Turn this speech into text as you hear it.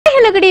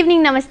good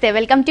evening, namaste.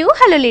 Welcome to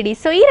Hello Ladies.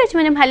 So ee roju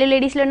manam Hello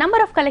Ladies lo number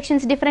of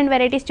collections different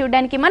varieties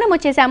చూడడానికి మనం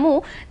వచ్చేసాము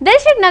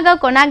దర్శక్ Nagar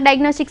Konark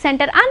diagnostic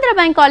centre Andhra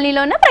bank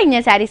కాలనీలో ఉన్న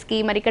ప్రైజ్ఞ సారీస్ కి.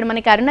 మరి ఇక్కడ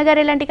మనకి అరుణ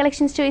గారు ఎలాంటి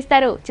కలెక్షన్స్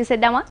చూపిస్తారు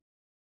చూసేద్దామా?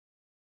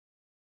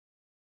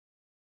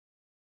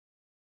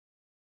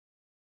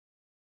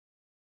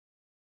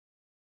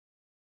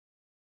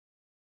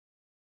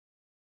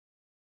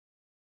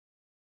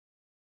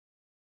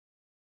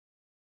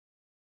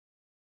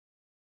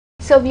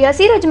 సో వ్యూయర్స్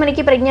ఈ రోజు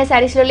మనకి ప్రజ్ఞ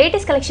సారీస్ లో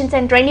latest collections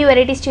and trendy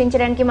varieties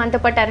చూపించడానికి మనతో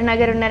పాటు అరుణ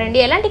గారు ఉన్నారండి.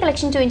 ఎలాంటి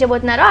కలెక్షన్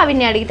చూపించబోతున్నారో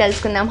అవిని అడిగి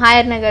తెలుసుకుందాం. హాయ్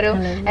అరుణ గారు,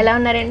 ఎలా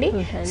ఉన్నారండి?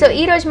 సో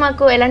ఈ రోజు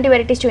మాకు ఎలాంటి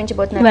వెరైటీస్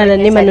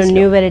చూపించబోతున్నారు? మనం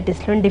న్యూ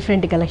వెరైటీస్ లో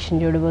డిఫరెంట్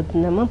కలెక్షన్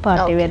చూడబోతున్నాము.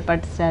 పార్టీ వేర్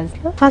పట్టు సారీస్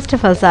లో ఫస్ట్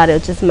ఆఫ్ ఆల్ సారీ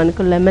వచ్చేసి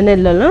మనకు లెమన్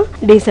ఎల్లోలో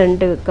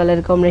డీసెంట్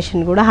కలర్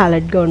కాంబినేషన్ కూడా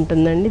హైలైట్ గా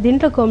ఉంటుందండి.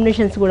 దీంట్లో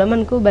కాంబినేషన్స్ కూడా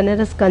మనకు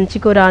బనారస్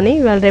కంచి కోరా అని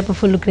ఇవాళ రేపు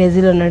ఫుల్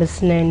క్రేజీలో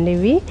నడుస్తున్నాయండి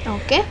ఇవి.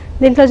 ఓకే,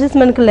 దీంట్లో వచ్చేసి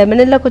మనకు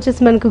లెమన్ ఎల్లోకి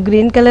వచ్చేసి మనకు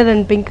green colour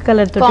and pink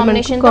colour తో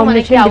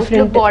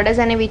డిఫరెంట్ బోర్డర్స్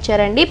అనేవి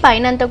ఇచ్చారండి.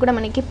 పైన అంతా కూడా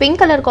మనకి పింక్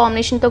కలర్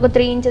కాంబినేషన్ తో ఒక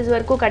 3 ఇంచెస్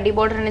వరకు కడ్డీ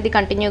బోర్డర్ అనేది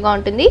కంటిన్యూగా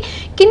ఉంటుంది.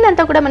 కింద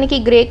అంతా కూడా మనకి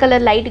grey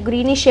colour light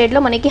greenish shade లో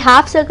మనకి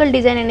హాఫ్ సర్కిల్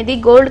డిజైన్ అనేది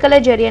గోల్డ్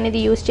కలర్ జరీ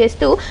అనేది యూస్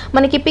చేస్తూ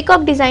మనకి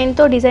పికాక్ డిజైన్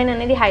తో డిజైన్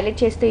అనేది హైలైట్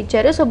చేస్తూ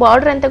ఇచ్చారు. సో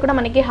బార్డర్ అంతా కూడా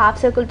మనకి హాఫ్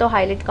సర్కిల్ తో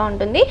హైలైట్ గా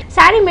ఉంటుంది.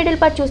 సారీ మిడిల్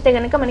పార్ట్ చూస్తే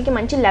కనుక మనకి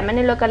మంచి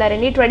లెమన్ ఎల్లో కలర్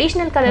అండి,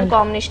 ట్రెడిషనల్ కలర్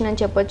కాంబినేషన్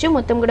అని చెప్పొచ్చు.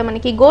 మొత్తం కూడా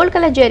మనకి గోల్డ్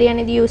కలర్ జరీ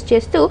అనేది యూస్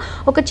చేస్తూ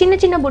ఒక చిన్న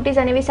చిన్న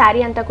బుటీస్ అనేవి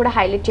సారీ అంతా కూడా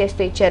హైలైట్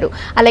చేస్తూ ఇచ్చారు.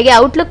 అలాగే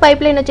అవుట్లుక్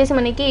పైప్ లైన్ వచ్చేసి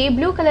మనకి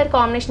బ్లూ కలర్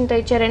కాంబినేషన్ తో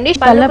ఇచ్చారండి.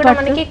 పళ్ళు కూడా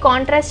మనకి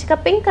కాంట్రాస్ట్ గా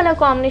పింక్ కలర్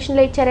కాంబినేషన్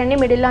లో ఇచ్చారండి.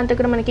 మిడిల్ లో అంతా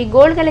కూడా మనకి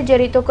గోల్డ్ కలర్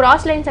జరీతో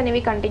క్రాస్ లైన్స్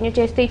అనేవి కంటిన్యూ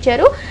చేస్తూ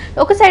ఇచ్చారు.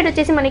 ఒక సైడ్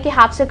వచ్చేసి మనకి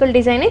హాఫ్ సర్కిల్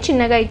డిజైన్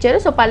చిన్నగా ఇచ్చారు.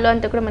 సో పళ్ళు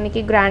అంతా కూడా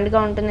మనకి గ్రాండ్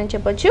గా ఉంటుందని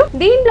చెప్పొచ్చు.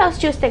 దీని బ్లౌజ్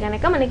చూస్తే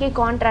కనుక మనకి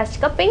కాంట్రాస్ట్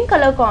గా పింక్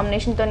కలర్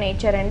కాంబినేషన్ తోనే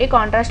ఇచ్చారండి.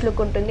 కాంట్రాస్ట్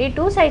లుక్ ఉంటుంది.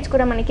 2 సైడ్స్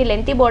కూడా మనకి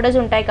లెంతీ బోర్డర్స్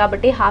ఉంటాయి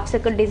కాబట్టి half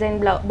circle design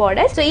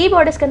borders. So ఈ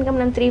బోర్డర్స్ కనుక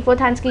మనం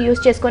 3/4 హ్యాండ్స్ కి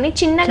యూస్ చేసుకొని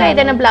చిన్నగా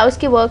ఏదైనా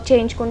బ్లౌజ్ కి వర్క్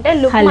చేయించుకుంటే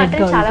లుక్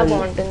మాత్రం చాలా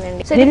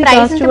బాగుంటుందండి. సో దీని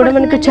ప్రైస్ కూడా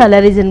మనకు చాలా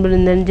రీజనబుల్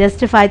ఉందండి.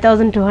 జస్ట్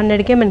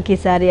 5200 కే మనకి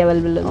సారీ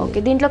అవైలబుల్ ఉంది. ఓకే,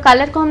 దీంట్లో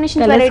కలర్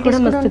కాంబినేషన్ వెరైటీస్ కూడా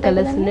మస్తు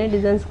కలర్స్ ఉన్నాయి,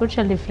 డిజైన్స్ కూడా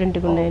చాలా డిఫరెంట్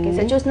గా ఉన్నాయండి.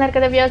 సో చూస్తున్నారు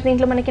కదా వ్యూయర్స్,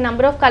 దీంట్లో మనకి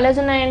నంబర్ ఆఫ్ కలర్స్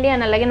ఉన్నాయండి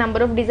అండ్ అలాగే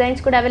నంబర్ ఆఫ్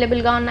డిజైన్స్ కూడా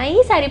అవైలబుల్ గా ఉన్నాయి.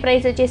 ఈ సారీ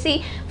ప్రైస్ వచ్చేసి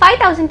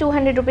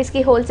 5200 రూపీస్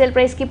కి హోల్సేల్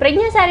ప్రైస్ కి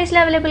ప్రజ్ఞ సారీస్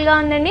లో అవైలబుల్ గా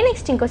ఉందండి.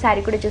 నెక్స్ట్ ఇంకో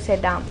సారీ కూడా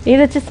చూసేద్దాం. ఇది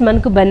వచ్చేసి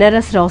మనకు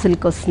బనారస్ రా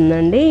సిల్క్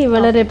వస్తుందండి.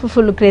 ఇవాళ రేపు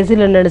ఫుల్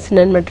క్రేజీలో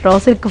నడుస్తుంది అనమాట. రా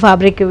సిల్క్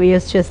ఫ్యాబ్రిక్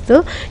యూస్ చేస్తూ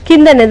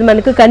కింద అనేది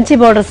మనకు కంచి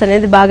బోర్డర్స్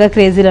అనేది బాగా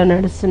క్రేజీలో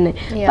నడుస్తున్నాయి.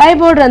 పై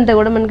బోర్డర్ అంతా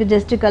కూడా మనకు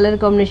జస్ట్ కలర్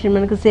కాంబినేషన్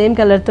మనకు సేమ్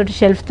కలర్ తోటి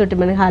షెల్ఫ్ తోటి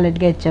మనకి హైలైట్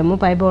గా ఇచ్చాము.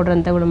 పై బోర్డర్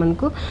అంతా కూడా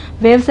మనకు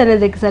వేవ్స్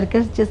అనేది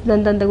సర్కిల్స్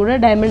చేసినంతా కూడా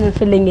డైమండ్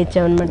ఫిల్లింగ్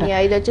ఇచ్చాము అనమాట.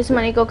 ఇది వచ్చేసి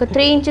మనకి ఒక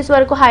 3 ఇంచెస్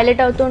వరకు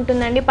హైలైట్ అవుతూ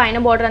ఉంటుందండి. పైన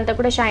బోర్డర్ అంతా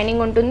కూడా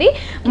షైనింగ్ ఉంటుంది.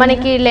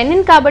 మనకి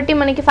లెనిన్ కాబట్టి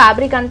మనకి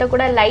ఫ్యాబ్రిక్ అంతా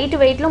కూడా లైట్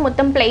వెయిట్ లో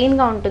మొత్తం ప్లెయిన్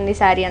గా ఉంటుంది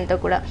సారీ అంతా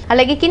కూడా.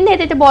 అలాగే కింద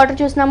ఏదైతే బార్డర్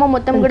చూస్తున్నామో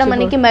మొత్తం కూడా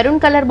మనకి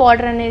మెరూన్ కలర్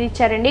బార్డర్ అనేది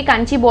ఇచ్చారండి.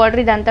 కంచి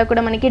బార్డర్ ఇదంతా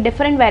కూడా మనకి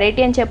డిఫరెంట్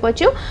వెరైటీ అని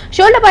చెప్పొచ్చు.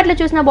 షోల్డర్ పార్ట్ లో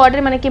చూసిన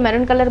బార్డర్ మనకి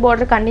మెరూన్ కలర్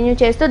బార్డర్ కంటిన్యూ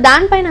చేస్తూ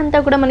దానిపైన అంతా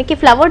కూడా మనకి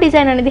ఫ్లవర్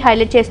డిజైన్ అనేది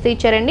హైలైట్ చేస్తూ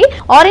ఇచ్చారండి.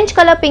 Orange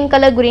colour, pink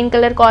colour, green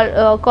colour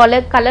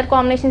colour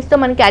combinations తో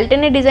మనకి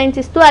ఆల్టర్నేట్ డిజైన్స్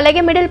ఇస్తూ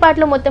అలాగే మిడిల్ పార్ట్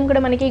లో మొత్తం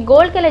కూడా మనకి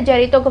గోల్డ్ కలర్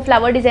జరీతో ఒక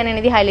ఫ్లవర్ డిజైన్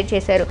అనేది హైలైట్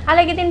చేశారు.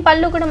 అలాగే దీని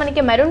పళ్ళు కూడా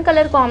మనకి మెరూన్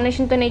కలర్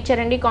కాంబినేషన్ తోనే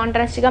ఇచ్చారండి.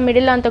 కాంట్రాస్ట్ గా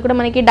మిడిల్ లో అంతా కూడా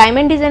మనకి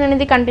డైమండ్ డిజైన్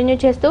అనేది కంటిన్యూ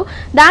చేస్తూ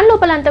దాని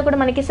లోపల అంతా కూడా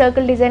మనకి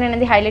సర్కిల్ డిజైన్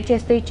అనేది హైలైట్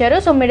చేస్తూ ఇచ్చారు.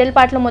 సో మిడిల్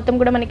పార్ట్ లో మొత్తం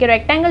కూడా మనకి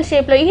రెక్టాంగిల్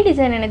షేప్ లో ఈ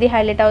డిజైన్ అనేది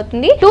హైలైట్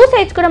అవుతుంది. 2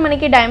 సైడ్స్ కూడా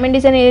మనకి డైమండ్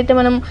డిజైన్ ఏదైతే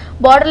మనం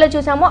బార్డర్ లో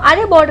చూసామో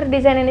అదే బార్డర్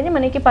డిజైన్ అనేది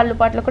మనకి పళ్ళు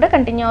పార్ట్ లో కూడా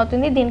కంటిన్యూ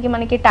అవుతుంది. దీనికి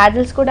మనకి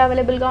టాజిల్స్ కూడా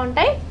అవైలబుల్ గా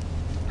ఉంటాయి.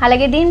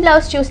 అలాగే దీని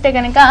బ్లౌజ్ చూస్తే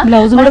కనుక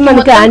బ్లౌజ్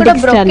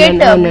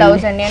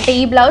బ్లౌజ్ అండి. అంటే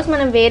ఈ బ్లౌజ్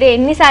మనం వేరే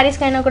ఎన్ని సారీస్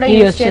కైనా కూడా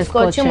యూజ్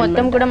చేసుకోవచ్చు.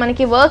 మొత్తం కూడా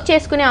మనకి వర్క్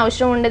చేసుకునే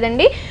అవసరం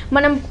ఉండదండి.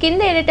 మనం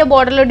కింద ఏదైతే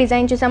బార్డర్ లో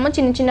డిజైన్ చూసామో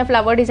చిన్న చిన్న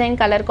ఫ్లవర్ డిజైన్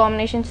కలర్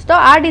కాంబినేషన్స్ తో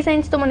ఆ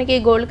డిజైన్స్ తో మనకి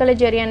గోల్డ్ కలర్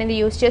జరీ అనేది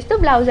యూజ్ చేస్తూ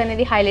బ్లౌజ్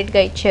అనేది హైలైట్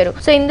గా ఇచ్చారు.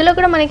 సో ఇందులో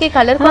కూడా మనకి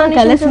కలర్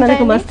కలర్స్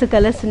మనకు మస్తు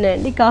కలర్స్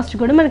ఉన్నాయండి. కాస్ట్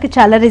కూడా మనకి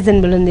చాలా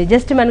రీజనబుల్ ఉంది.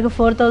 జస్ట్ మనకు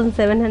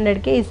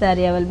 4700 కి ఈ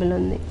సారీ అవైలబుల్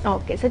ఉంది.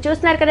 ఓకే, సో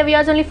చూస్తున్నారు కదా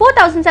వ్యూయర్స్, ఓన్లీ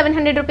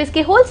 4700 రూపీస్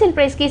కి హోల్సేల్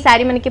ప్రైస్ కి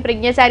సారీ మనకి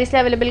ప్రజ్ఞ సారీస్ లో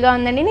అవైలబుల్ గా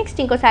ఉందండి. నెక్స్ట్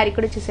ఇంకో సారీ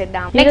కూడా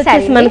చూసేద్దాం. నెక్స్ట్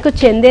సారీ మనకు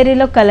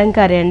చందేరిలో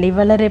కలంకారీ అండి.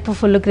 ఇవాళ రేపు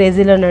ఫుల్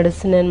క్రేజీలో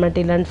నడుస్తున్నాయి అనమాట.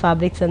 ఇలాంటి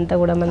ఫ్యాబ్రిక్స్ అంతా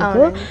కూడా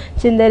మనకు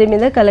చందేరి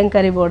మీద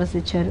కలంకారీ బోర్డర్స్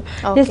ఇచ్చారు.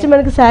 జస్ట్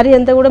మనకు సారీ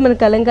అంతా కూడా మనకు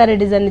కలంకారీ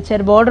డిజైన్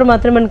ఇచ్చారు. బార్డర్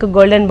మాత్రం మనకు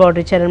గోల్డెన్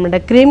బార్డర్ ఇచ్చారు అనమాట.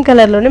 క్రీమ్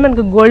కలర్ లోనే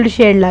మనకు గోల్డ్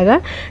షేడ్ లాగా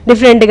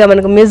డిఫరెంట్ గా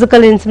మనకు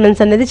మ్యూజికల్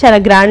ఇన్స్ట్రుమెంట్స్ అనేది చాలా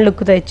గ్రాండ్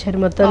లుక్ తో ఇచ్చారు.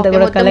 మొత్తం అంతా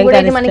కూడా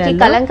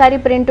కలంకారీ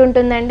ప్రింట్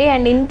ఉంటుందండి.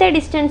 అండ్ ఇంతే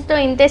డిస్టెన్స్ తో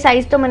ఇంతే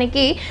సైజ్ తో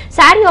మనకి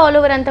సారీ ఆల్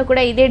ఓవర్ అంతా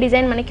కూడా ఇదే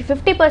డిజైన్. మనకి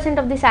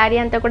 50% ఆఫ్ ది సారీ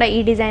అంతా కూడా ఈ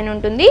డిజైన్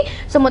ఉంటుంది.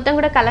 సో మొత్తం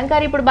కూడా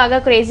కలంకారీ ఇప్పుడు బాగా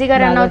క్రేజీగా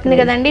రన్ అవుతుంది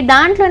కదండి.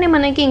 దాంట్లోనే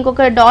మనకి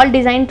ఇంకొక doll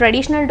design,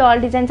 traditional doll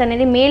designs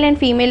అనేది మేల్ అండ్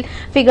ఫీమేల్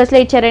ఫిగర్స్ లో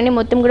ఇచ్చారండి.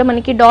 మొత్తం కూడా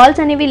మనకి డాల్స్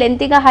అనేవి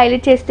లెంతీగా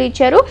హైలైట్ చేస్తూ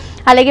ఇచ్చారు.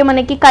 అలాగే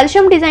మనకి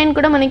కల్షం డిజైన్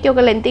కూడా మనకి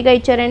ఒక లెంతీగా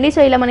ఇచ్చారండి. సో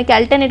ఇలా మనకి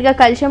ఆల్టర్నేట్ గా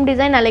కల్షం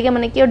డిజైన్ అలాగే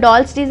మనకి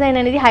డాల్స్ డిజైన్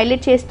అనేది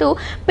హైలైట్ చేస్తూ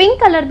పింక్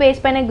కలర్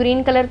బేస్ పైన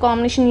గ్రీన్ కలర్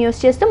కాంబినేషన్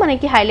యూస్ చేస్తూ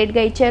మనకి హైలైట్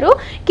గా ఇచ్చారు.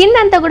 కింద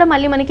అంతా కూడా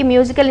మళ్ళీ మనకి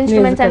మ్యూజికల్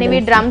ఇన్స్ట్రుమెంట్స్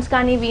అనేవి డ్రమ్స్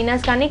కానీ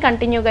వీనాస్ కానీ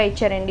కంటిన్యూగా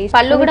ఇచ్చారండి.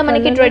 పళ్ళు కూడా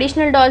మనకి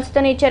ట్రెడిషనల్ డాల్స్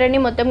తోనే ఇచ్చారండి.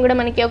 మొత్తం కూడా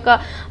మనకి ఒక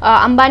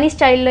అంబానీ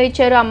స్టైల్లో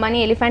ఇచ్చారు, అంబానీ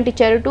ఎలిఫెంట్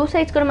ఇచ్చారు. 2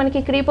 సైడ్స్ కూడా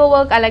మనకి క్రీపో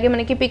వర్క్ అలాగే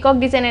మనకి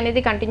పికాక్ డిజైన్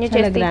అనేది కంటిన్యూ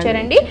చేస్తూ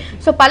ఇచ్చారండి.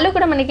 సో పళ్ళు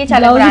కూడా మనకి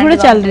చాలా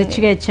రిచ్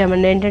గా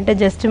ఇచ్చామండి. ఏంటంటే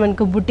జస్ట్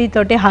మనకు బుట్టి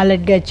తోటి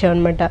హైలైట్ గా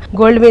ఇచ్చామన్నమాట.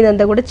 గోల్డ్ మీద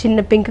అంతా కూడా చిన్న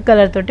పింక్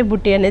కలర్ తోటి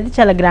బుట్టి అనేది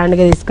చాలా గ్రాండ్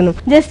గా తీసుకున్నాం.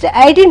 జస్ట్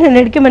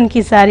 1800 కి మనకి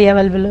ఈ సారీ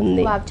అవైలబుల్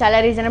ఉంది. చాలా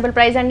రీజనబుల్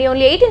ప్రైస్ అండి.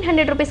 ఓన్లీ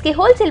 1800 రూపీస్ కి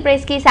హోల్సేల్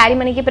ప్రైస్ కి సారీ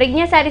మనకి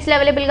ప్రజ్ఞా సారీస్ లో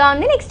అవైలబుల్ గా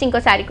ఉంది. నెక్స్ట్ ఇంకో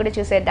సారీ కూడా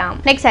చూసేద్దాం.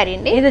 నెక్స్ట్ సారీ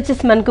అండి, ఇది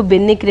వచ్చేసి మనకు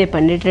బెన్ని క్రేప్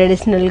అండి.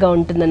 ట్రెడిషనల్ గా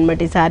ఉంటుంది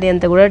అనమాట. ఈ సారీ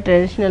అంతా కూడా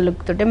ట్రెడిషనల్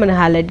లుక్ తోటి మన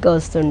హైలైట్ గా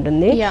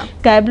వస్తుంటుంది.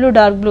 Sky blue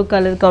dark blue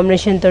colour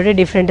combination తోటి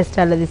డిఫరెంట్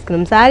స్టైల్ లో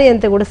తీసుకున్నాం. సారీ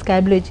అంతా కూడా స్కై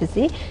బ్లూ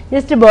ఇచ్చేసి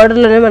జస్ట్ బార్డర్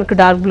లోనే మనకు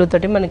డార్క్ బ్లూ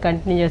తోటి మనం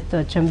కంటిన్యూ చేస్తూ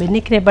వచ్చాం.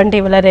 బెన్ని క్రేప్ అంటే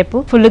ఇవాళ రేపు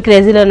ఫుల్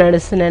క్రేజీలో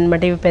నడుస్తున్నాయి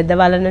అనమాట. ఇవి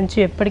పెద్దవాళ్ళ నుంచి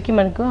ఎప్పటికీ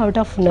మనకు అవుట్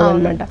ఆఫ్ ఉన్నది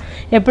అనమాట.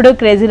 ఎప్పుడూ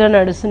క్రేజీలో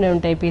నడుస్తూనే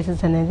ఉంటాయి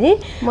పీసెస్ అనేది.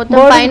 మొత్తం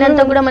పైన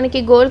అంతా కూడా మనకి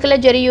గోల్డ్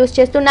కలర్ జరీ యూస్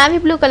చేస్తూ నావీ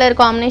బ్లూ కలర్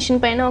కాంబినేషన్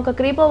పైన ఒక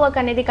క్రీపో వర్క్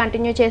అనేది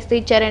కంటిన్యూ చేస్తూ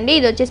ఇచ్చారండి.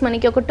 ఇది వచ్చేసి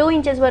మనకి ఒక 2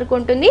 ఇంచెస్ వరకు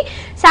ఉంటుంది.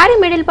 సారీ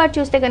మిడిల్ పార్ట్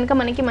చూస్తే కనుక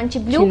మనకి మంచి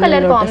బ్లూ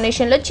కలర్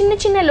కాంబినేషన్ లో చిన్న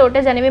చిన్న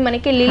లోటస్ అనేవి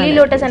మనకి లిలీ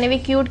లోటస్ అనేవి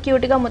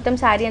క్యూట్ గా మొత్తం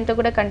సారీ అంతా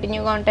కూడా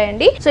కంటిన్యూగా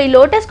ఉంటాయండి. సో ఈ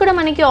లోటస్ కూడా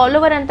మనకి ఆల్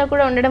ఓవర్ అంతా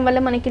కూడా ఉండడం వల్ల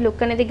మనకి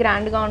లుక్ అనేది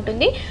గ్రాండ్ గా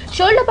ఉంటుంది.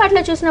 షోల్డర్ పార్ట్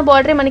లో చూసిన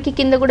బార్డర్ మనకి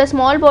కింద కూడా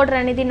స్మాల్ బార్డర్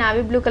అనేది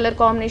నావీ బ్లూ కలర్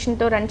కాంబినేషన్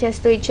తో రన్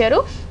చేస్తూ ఇచ్చారు.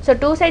 సో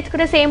 2 సైడ్స్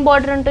కూడా సేమ్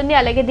బార్డర్ ఉంటుంది.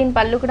 అలాగే దీని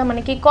పళ్ళు కూడా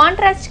మనకి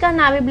కాంట్రాస్ట్ గా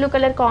నావీ బ్లూ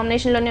కలర్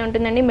కాంబినేషన్ లోనే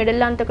ఉంటుందండి. మిడిల్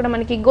లో అంతా కూడా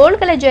మనకి గోల్డ్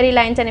కలర్ జరీ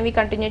లైన్స్ అనేవి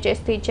కంటిన్యూ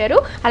చేస్తూ ఇచ్చారు.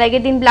 అలాగే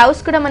దీని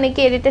బ్లౌజ్ కూడా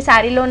మనకి ఏదైతే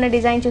సారీలో ఉన్న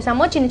డిజైన్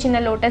చూసామో చిన్న చిన్న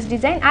లోటస్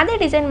డిజైన్, అదే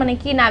డిజైన్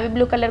మనకి నావీ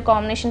బ్లూ కలర్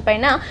కాంబినేషన్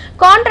పైన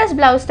కాంట్రాస్ట్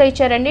బ్లౌజ్ తో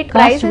ఇచ్చారండి.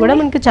 ప్రైస్ కూడా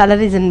మనకి చాలా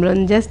రీజనబుల్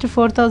ఉంది. జస్ట్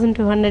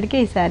 4200 కి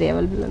ఈ సారీ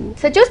అవైలబుల్ ఉంది.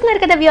 సో చూస్తున్నారు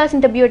కదా వ్యూవర్స్,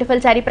 ఇంత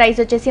బ్యూటిఫుల్ సారీ ప్రైస్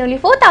వచ్చేసి ఓన్లీ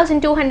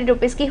 4200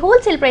 రూపీస్ కి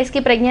హోల్సేల్ ప్రైస్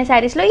కి ప్రజ్ఞా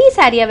సారీస్ లో ఈ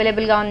సారీ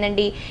అవైలబుల్ గా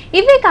ఉందండి.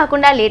 ఇవే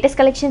కాకుండా లేటెస్ట్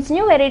కలెక్షన్స్,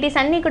 న్యూ వెరైటీస్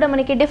అన్ని కూడా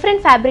మనకి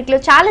డిఫరెంట్ ఫ్యాబ్రిక్ లో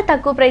చాలా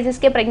తక్కువ ప్రైసెస్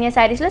కి ప్రజ్ఞా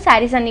సారీస్ లో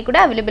సారీస్ అన్ని కూడా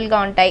అవైలబుల్ గా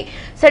ఉంటాయి.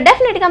 సో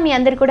డెఫినెట్ గా మీ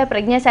అందరు కూడా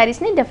ప్రజ్ఞా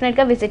సారీస్ ని డెఫినెట్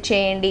గా విజిట్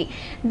చేయండి.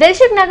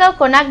 Dilsukh Nagar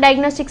Konark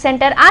diagnostic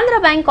centre Andhra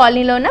bank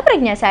కాలనీలో ఉన్న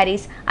ప్రజ్ఞా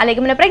సారీస్. అలాగే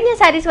మన ప్రజ్ఞా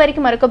సారీస్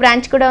వారికి మరొక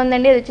బ్రాంచ్ కూడా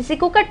ఉందండి. అది వచ్చేసి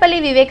Kukatpally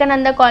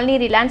Vivekananda colony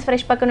Reliance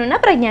fresh పక్కన ఉన్న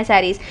ప్రజ్ఞా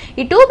సారీస్.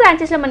 ఈ 2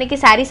 బ్రాంచెస్ లో మనకి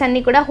సారీస్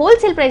అన్ని కూడా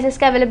హోల్సేల్ ప్రైసెస్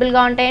కి అవైలబుల్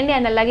గా ఉంటాయండి.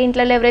 అండ్ అలాగే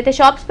ఇంట్లో ఎవరైతే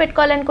షాప్స్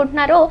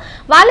పెట్టుకోవాలనుకుంటున్నారో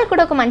వాళ్ళకి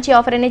కూడా ఒక మంచి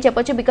ఆఫర్ అనేది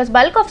చెప్పొచ్చు. బికాస్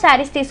బల్క్ ఆఫ్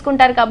సారీస్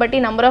తీసుకుంటారు కాబట్టి,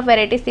 నంబర్ ఆఫ్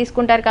వెరైటీస్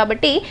తీసుకుంటారు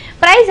కాబట్టి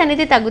ప్రైస్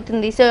అనేది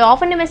తగ్గుతుంది. సో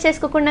ఆఫర్ ని మిస్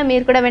చేసుకోకుండా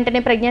మీరు కూడా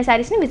వెంటనే ప్రజ్ఞా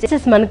సారీస్ ని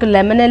విజిట్. మనకు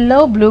lemon yellow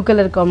blue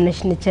colour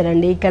combination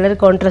ఇచ్చారండి. ఈ కలర్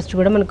కాంట్రాస్ట్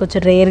కూడా మనకు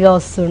కొంచెం రేర్ గా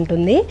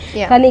వస్తుంటుంది.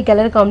 కానీ ఈ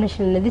కలర్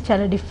కాంబినేషన్ అనేది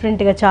చాలా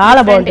డిఫరెంట్ గా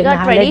చాలా బాగుంటుంది.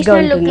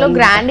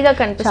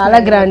 చాలా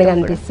గ్రాండ్ గా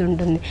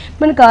అనిపిస్తుంటుంది.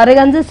 మనకు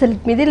ఆర్గాన్జా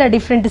సిల్క్ మీద ఇలా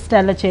డిఫరెంట్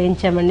స్టైల్లో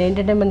చేయించామండి.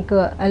 ఏంటంటే మనకు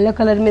ఎల్లో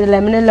కలర్ మీద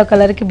లెమన్ ఎల్లో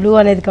కలర్ కి బ్లూ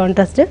అనేది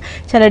కాంట్రాస్ట్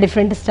చాలా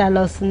డిఫరెంట్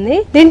స్టైల్లో వస్తుంది.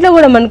 దీంట్లో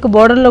కూడా మనకు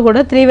బోర్డర్ లో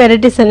కూడా 3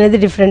 వెరైటీస్ అనేది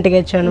డిఫరెంట్ గా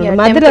ఇచ్చాను.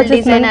 మధ్యలో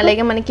డిజైన్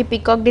అలాగే మనకి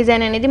పికాక్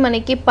డిజైన్ అనేది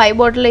మనకి పై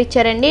బోర్డర్ లో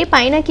ఇచ్చారండి.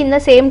 పైన కింద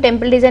same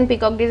temple design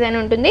peacock design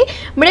ఉంటుంది.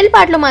 మిడిల్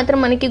పార్ట్ లో మాత్రం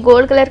మనకి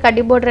గోల్డ్ కలర్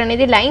కడ్డీ బోర్డర్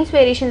అనేది లైన్స్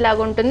వేరియేషన్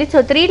లాగా ఉంటుంది. సో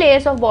 3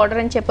 లేయర్స్ ఆఫ్ బార్డర్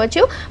అని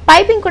చెప్పొచ్చు.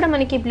 పైపింగ్ కూడా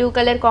మనకి బ్లూ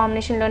కలర్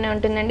కాంబినేషన్ లోనే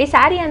ఉంటుందండి.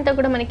 సారీ అంతా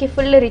కూడా మనకి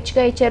ఫుల్ రిచ్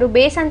గా ఇచ్చారు.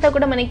 బేస్ అంతా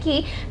కూడా మనకి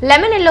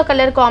లెమన్ ఎల్లో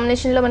కలర్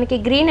కాంబినేషన్ లో మనకి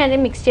గ్రీన్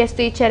అనేది మిక్స్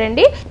చేస్తూ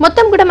ఇచ్చారండి.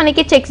 మొత్తం కూడా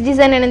మనకి చెక్స్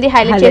డిజైన్ అనేది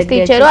హైలైట్ చేస్తూ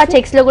ఇచ్చారు. ఆ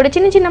చెక్స్ లో కూడా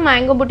చిన్న చిన్న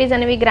మ్యాంగో బుటీస్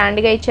అనేవి గ్రాండ్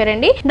గా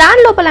ఇచ్చారండి.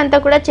 దాని లోపల అంతా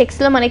కూడా చెక్స్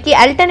లో మనకి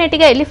అల్టర్నేట్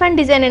గా ఎలిఫెంట్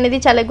డిజైన్ అనేది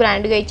చాలా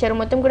గ్రాండ్ గా ఇచ్చారు.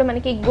 మొత్తం కూడా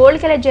మనకి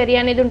గోల్డ్ కలర్ జరీ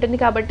అనేది ఉంటుంది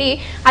కాబట్టి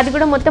అది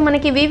కూడా మొత్తం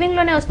మనకి వీవింగ్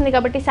లోనే వస్తుంది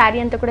కాబట్టి సారీ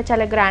అంతా కూడా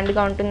చాలా గ్రాండ్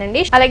గా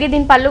ఉంటుందండి. అలాగే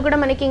దీని పళ్ళు కూడా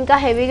మనకి ఇంకా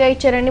హెవీగా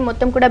ఇచ్చారండి.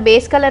 మొత్తం కూడా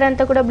బేస్ కలర్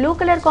అంతా కూడా బ్లూ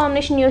కలర్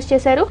కాంబినేషన్ యూస్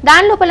చేశారు.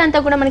 దాని లోపల అంతా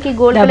కూడా మనకి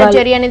గోల్డ్ కలర్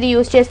జరీ అనేది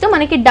యూస్ చేస్తూ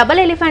మనకి డబుల్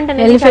ఎలిఫెంట్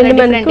అనేది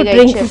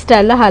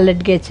స్టైల్లో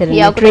హైలైట్ గా ఇచ్చారు.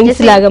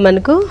 ట్రింక్స్ లాగా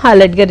మనకు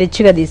హైలైట్ గా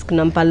రిచ్ గా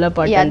తీసుకున్నాం పళ్ళ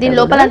పాటు. దీని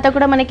లోపల అంతా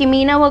కూడా మనకి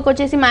మీనా వర్క్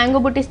వచ్చేసి మ్యాంగో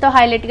బుటీస్ తో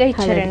హైలైట్ గా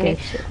ఇచ్చారండి.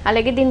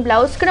 అలాగే దీని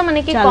బ్లౌజ్ కూడా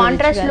మనకి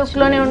కాంట్రాస్ట్ లుక్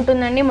లోనే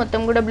ఉంటుందండి.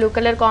 మొత్తం కూడా బ్లూ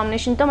కలర్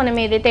కాంబినేషన్ తో మనం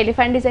ఏదైతే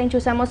ఎలిఫెంట్ డిజైన్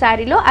చూసామో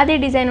సారీలో అదే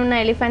డిజైన్ ఉన్న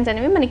ఎలిఫెంట్స్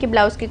అనేవి మనకి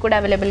బ్లౌజ్ కి కూడా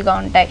అవైలబుల్ గా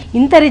ఉంటాయి.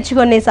 ఇంత రిచ్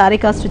గా ఉన్నాయి. సారీ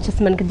కాస్ట్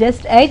వచ్చేసి మనకి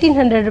జస్ట్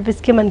 1800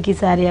 రూపీస్ కి మనకి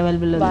సారీ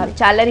అవైలబుల్ ఉంది.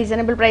 చాలా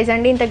రీజనబుల్ ప్రైస్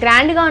అండి. ఇంత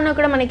గ్రాండ్ గా ఉన్నా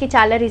కూడా మనకి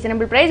చాలా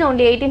రీజనబుల్ ప్రైస్.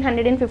 ఓన్లీ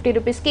 1850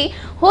 రూపీస్ కి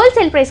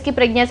హోల్సేల్ ప్రైస్ కి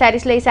ప్రజ్ఞా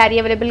సారీస్ లో ఈ సారీ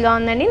అవైలబుల్ గా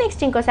ఉందండి.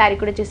 నెక్స్ట్ ఇంకో సారీ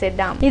కూడా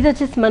చూసేద్దాం. ఇది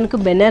వచ్చేసి మనకు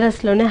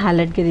బెనారస్ లోనే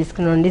హైలైట్ గా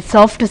తీసుకున్నాం అండి.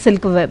 సాఫ్ట్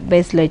సిల్క్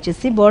బేస్ లో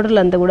వచ్చేసి బోర్డర్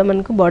అంతా కూడా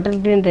మనకు bottle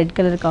green red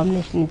colour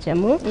combination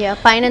ఇచ్చాము.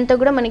 పైన అంతా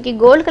కూడా మనకి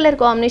గోల్డ్ కలర్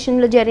కాంబినేషన్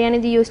లో జరీ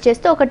అనేది యూస్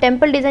చేస్తూ ఒక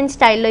టెంపుల్ డిజైన్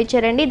స్టైల్లో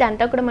ఇచ్చారండి.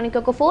 దాంట్లో కూడా మనకి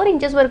ఒక 4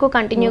 ఇంచెస్ వరకు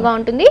కంటిన్యూగా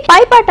ఉంటుంది.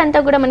 పై పార్ట్ అంతా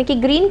కూడా మనకి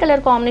గ్రీన్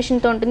కలర్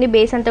కాంబినేషన్ తో ఉంటుంది.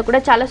 బేస్ అంతా కూడా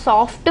చాలా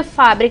సాఫ్ట్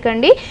ఫ్యాబ్రిక్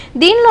అండి.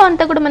 దీనిలో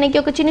అంతా కూడా మనకి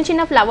ఒక చిన్న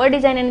చిన్న ఫ్లవర్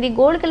డిజైన్ అనేది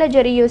గోల్డ్ కలర్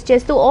జరీ యూస్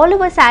చేస్తూ ఆల్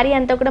ఓవర్ శారీ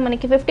అంతా కూడా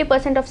మనకి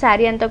 50% ఆఫ్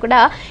శారీ అంతా కూడా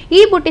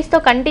ఈ బుటీస్ తో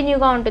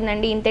కంటిన్యూగా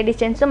ఉంటుందండి. ఇంతే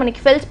డిస్టెన్స్ తో మనకి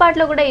ఫెల్స్ పార్ట్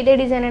లో కూడా ఇదే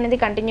డిజైన్ అనేది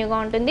కంటిన్యూగా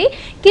ఉంటుంది.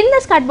 కింద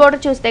స్కర్ట్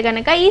బోర్డర్ చూస్తే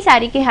కనుక ఈ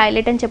శారీకి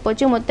హైలైట్ అని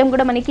చెప్పొచ్చు. మొత్తం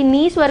కూడా మనకి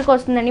నీస్ వరకు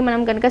వస్తుందండి.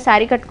 మనం కనుక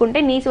శారీ కట్టుకుంటే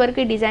నీస్ వరకు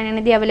ఈ డిజైన్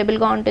అనేది అవైలబుల్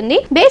గా ఉంటుంది.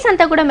 బేస్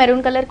అంతా కూడా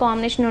మెరూన్ కలర్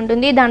కాంబినేషన్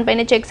ఉంటుంది.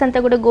 దానిపైన చెక్స్ అంతా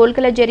కూడా గోల్డ్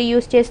కలర్ జరీ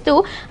యూస్ చేస్తూ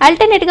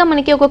అల్టర్నేట్ గా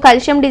మనకి ఒక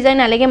కల్షం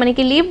డిజైన్ అలాగే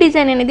మనకి లీఫ్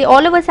డిజైన్ అనేది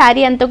ఆల్ ఓవర్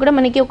శారీ అంతా కూడా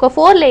మనకి ఒక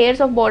 4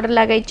 లేయర్స్ ఆఫ్ బార్డర్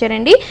లాగా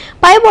ఇచ్చారండి.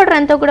 పై బార్డర్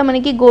అంతా కూడా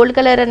మనకి గోల్డ్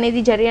కలర్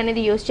అనేది జరీ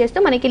అనేది యూస్ చేస్తూ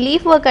మనకి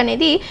లీఫ్ వర్క్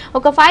అనేది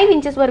ఒక 5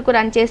 ఇంచెస్ వరకు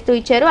రన్ చేస్తూ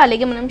ఇచ్చారు.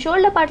 అలాగే మనం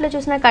షోల్డర్ పార్ట్ లో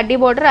చూసిన కడ్డీ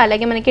బార్డర్,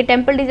 అలాగే మనకి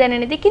టెంపుల్ డిజైన్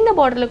అనేది కింద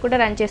బార్డర్ లో కూడా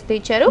రన్ చేస్తూ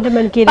ఇచ్చారు.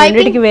 మనకి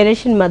రెండిటికి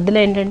వేరియేషన్ మధ్యలో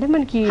ఏంటంటే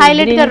మనకి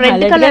హైలైట్ గా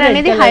రెడ్ కలర్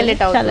అనేది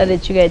హైలైట్ అవుతుంది, చాలా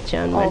రిచ్ గా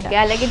ఇచ్చాం అన్నమాట. ఓకే,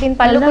 అలాగే దీని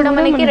పళ్ళు కూడా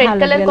మనకి రెడ్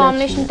కలర్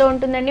కాంబినేషన్ తో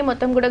ఉంటుందండి.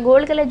 మొత్తం కూడా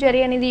గోల్డ్ కలర్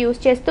జరీ అనేది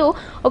యూస్ చేస్తూ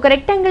ఒక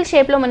రెక్టాంగిల్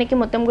షేప్ లో మనకి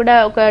మొత్తం కూడా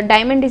ఒక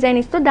డైమండ్ డిజైన్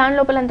ఇస్తూ దాని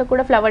లోపలంతా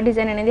కూడా ఫ్లవర్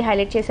డిజైన్ అనేది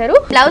హైలైట్ చేశారు.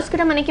 బ్లౌజ్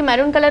కూడా మనకి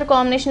మెరూన్ కలర్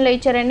కాంబినేషన్ లో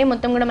ఇచ్చారండి.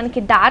 మొత్తం కూడా మనకి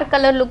డార్క్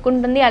కలర్ లుక్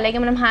ఉంటుంది. అలాగే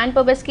మనం హ్యాండ్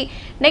పర్పస్ కి,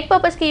 నెక్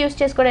పర్పస్ కి యూస్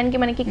చేసుకోవడానికి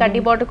మనకి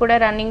కడ్డీ బార్డర్ కూడా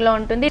రన్నింగ్ లో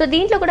ఉంటుంది. సో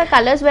దీంట్లో కూడా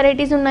కలర్స్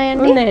వెరైటీస్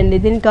ఉన్నాయండి.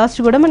 దీని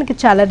కాస్ట్ కూడా మనకి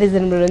చాలా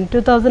రీజనబుల్ ఉంది.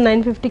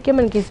 2950 కి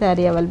మనకి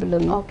సారీ అవైలబుల్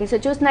ఉంది. ఓకే, సో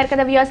చూస్తున్నారు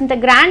కదా వ్యూవర్స్, ఇంత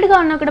గ్రాండ్ గా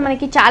ఉన్నా కూడా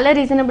మనకి చాలా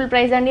రీజనబుల్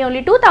ప్రైస్ అండి.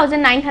 ఓన్లీ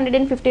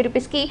 2950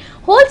 రూపీస్ కి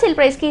హోల్సేల్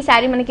ప్రైస్ కి ఈ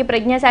సారీ మనకి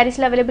ప్రజ్ఞా సారీస్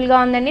లో అవైలబుల్ గా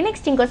ఉందండి.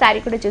 నెక్స్ట్ ఇంకో సారీ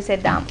కూడా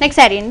చూసేద్దాం.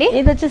 నెక్స్ట్ సారీ అండి,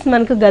 ఇది వచ్చేసి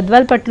మనకు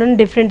గద్వాల్ పట్టులోని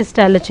డిఫరెంట్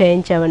స్టైల్ లో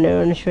చేయించామండి.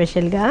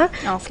 స్పెషల్ గా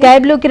స్కై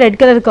బ్లూ కి రెడ్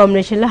కలర్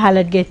కాంబినేషన్ లో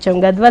హైలైట్ గా ఇచ్చాం.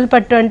 గద్వాల్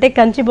పట్టు అంటే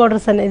కంచి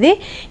బోర్డర్స్ అనేది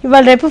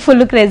ఇవాళ రేపు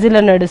ఫుల్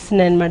క్రేజీలో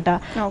నడుస్తున్నాయి అనమాట.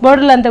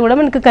 బోర్డర్లు అంతా కూడా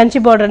మనకు కంచి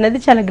బోర్డర్ అనేది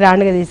చాలా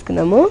గ్రాండ్ గా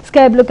తీసుకున్నాము.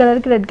 స్కై బ్లూ కలర్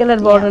కి రెడ్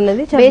కలర్ బోర్డర్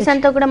అనేది బేస్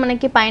అంతా కూడా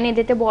మనకి పైన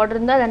ఏదైతే బోర్డర్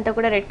ఉందో అదంతా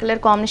కూడా రెడ్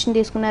కలర్ కాంబినేషన్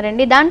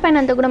తీసుకున్నారండి.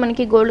 దానిపైన అంతా కూడా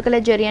మనకి గోల్డ్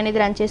కలర్ జరీ అనేది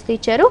రన్ చేస్తూ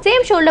ఇచ్చారు.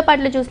 సేమ్ షోల్డర్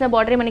పార్ట్ లో చూసిన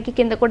బార్డర్ మనకి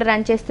కింద కూడా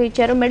రన్ చేస్తూ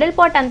ఇచ్చారు. మిడిల్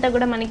పార్ట్ అంతా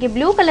కూడా మనకి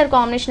బ్లూ కలర్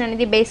కాంబినేషన్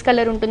అనేది బేస్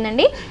కలర్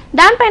ఉంటుందండి.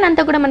 దానిపైన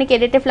అంతా కూడా మనకి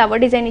ఏదైతే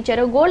ఫ్లవర్ డిజైన్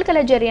ఇచ్చారో గోల్డ్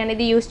కలర్ జరీ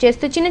అనేది యూస్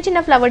చేస్తూ చిన్న చిన్న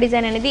ఫ్లవర్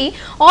డిజైన్ అనేది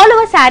ఆల్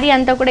ఓవర్ శారీ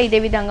అంతా కూడా ఇదే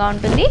విధంగా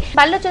ఉంటుంది.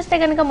 పళ్ళు చూస్తే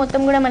కనుక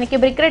మొత్తం కూడా మనకి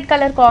బ్రిక్ రెడ్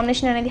కలర్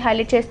కాంబినేషన్ అనేది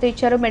హైలైట్ చేస్తూ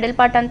ఇచ్చారు. మిడిల్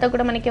పార్ట్ అంతా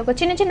కూడా మనకి ఒక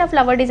చిన్న చిన్న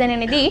ఫ్లవర్ డిజైన్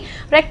అనేది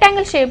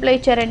రెక్టాంగిల్ షేప్ లో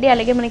ఇచ్చారండి.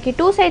 అలాగే మనకి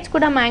 2 సైడ్స్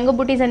కూడా మ్యాంగో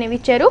బూటీస్ అనేవి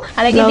ఇచ్చారు.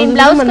 అలాగే దీని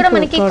బ్లౌజ్ కూడా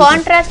మనకి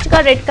కాంట్రాస్ట్ గా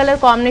రెడ్ కలర్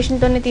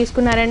కాంబినేషన్ తోనే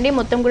తీసుకున్నారండి.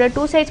 మొత్తం కూడా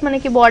 2 సైడ్స్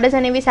మనకి బార్డర్స్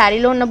అనేవి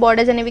శారీలో ఉన్న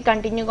బార్డర్స్ అనేవి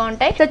కంటిన్యూ గా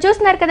ఉంటాయి. సో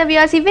చూస్తున్నారు కదా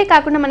వ్యూవర్స్, ఇవే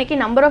కాకుండా మనకి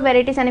నంబర్ ఆఫ్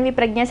వెరైటీస్ అనేవి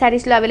ప్రజ్ఞా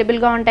సారీస్ లో అవైలబుల్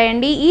గా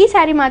ఉంటాయండి. ఈ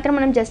సారీ మాత్రం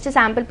మనం జస్ట్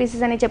శాంపుల్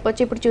పీసెస్ అని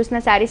చెప్పొచ్చు. ఇప్పుడు చూసిన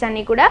సారీస్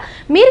అన్ని కూడా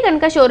మీరు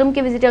కనుక షోరూమ్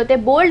కి విజిట్ అవుతే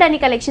బోల్డ్ అని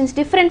కలెక్షన్స్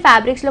డిఫరెంట్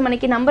ఫ్యాబ్రిక్స్ లో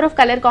మనకి నంబర్ ఆఫ్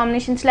కలర్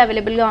కాంబినేషన్స్ లో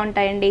అవైలబుల్ గా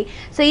ఉంటాయండి.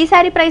 సో ఈ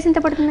సారీ ప్రైస్ ఎంత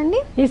పడుతుందండి?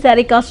 ఈ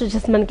సారీ కాస్ట్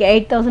వచ్చేసి మనకి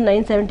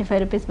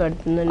 8975 రూపీస్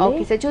పడుతుందండి.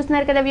 ఓకే, సో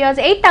చూస్తున్నారు కదా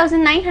వ్యూవర్స్,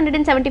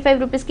 8975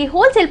 రూపీస్ కి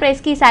హోల్సేల్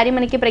ప్రైస్ కి ఈ సారీ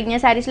మనకి ప్రజ్ఞా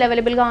సారీస్ లో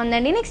అవైలబుల్ గా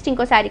ఉందండి. నెక్స్ట్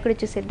ఇంకో సారీ కూడా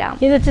చూసేద్దాం.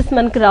 ఇది వచ్చేసి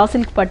మనకి రా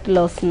సిల్క్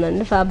పట్టులో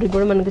వస్తుందండి. ఫ్యాబ్రిక్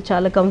కూడా మనకు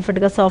చాలా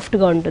కంఫర్ట్ గా సాఫ్ట్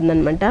గా ఉంటుంది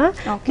అనమాట.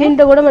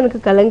 దీంట్లో కూడా మనకు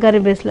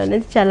కలంకారీ బేస్ లో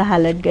అనేది చాలా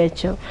హైలైట్ గా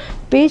ఇచ్చాం.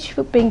 పీచ్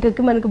పింక్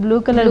కి మనకి బ్లూ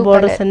కలర్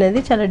బోర్డర్స్ అనేది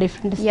చాలా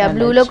డిఫరెంట్.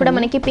 బ్లూ లో కూడా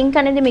మనకి పింక్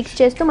అనేది మిక్స్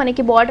చేస్తూ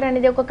మనకి బార్డర్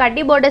అనేది ఒక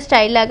కడ్డీ బార్డర్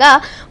స్టైల్ లాగా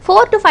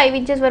 4 to 5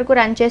 ఇంచెస్ వరకు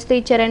రన్ చేస్తూ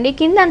ఇచ్చారండి.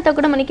 కింద అంతా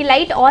కూడా మనకి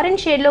లైట్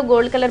ఆరెంజ్ షేడ్ లో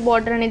గోల్డ్ కలర్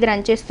బార్డర్ అనేది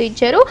రన్ చేస్తూ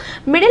ఇచ్చారు.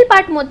 మిడిల్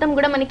పార్ట్ మొత్తం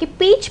కూడా మనకి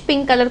పీచ్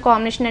పింక్ కలర్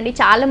కాంబినేషన్ అండి.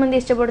 చాలా మంది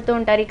ఇష్టపడుతూ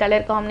ఉంటారు ఈ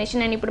కలర్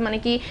కాంబినేషన్. అండ్ ఇప్పుడు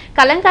మనకి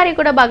కలంకారీ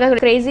కూడా బాగా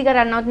క్రేజీగా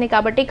రన్ అవుతుంది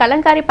కాబట్టి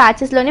కలంకారీ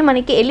ప్యాచెస్ లోనే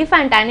మనకి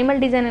ఎలిఫెంట్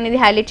యానిమల్ డిజైన్ అనేది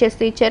హైలైట్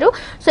చేస్తూ ఇచ్చారు.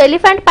 సో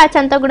ఎలిఫెంట్ ప్యాచ్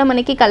అంతా కూడా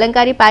మనకి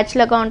కలంకారీ ప్యాచ్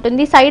లాగా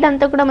ఉంటుంది. సైడ్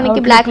అంతా కూడా మనకి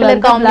బ్లాక్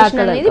కలర్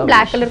కాంబినేషన్ అనేది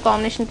బ్లాక్ కలర్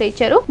కాంబినేషన్ తో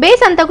ఇచ్చారు.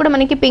 బేస్ అంతా కూడా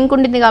మనకి పింక్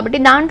ఉంటుంది కాబట్టి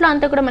దాంట్లో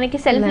అంతా కూడా మనకి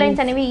సెల్ఫ్ లైన్స్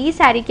అనేవి ఈ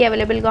శారీకి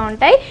అవైలబుల్ గా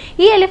ఉంటాయి.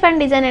 ఈ ఎలిఫెంట్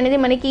డిజైన్ అనేది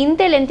మనకి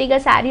ఇంతే లెంతీగా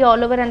శారీ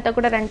ఆల్ ఓవర్ అంతా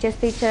కూడా రన్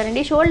చేస్తూ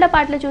ఇచ్చారండి. షోల్డర్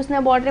పార్ట్ లో చూసిన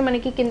బార్డర్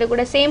మనకి కింద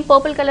కూడా same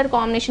purple colour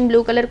combination,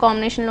 blue colour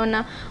combination లో ఉన్న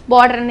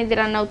బార్డర్ అనేది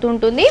రన్ అవుతూ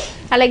ఉంటుంది.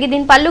 అలాగే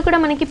దీని పళ్ళు కూడా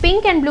మనకి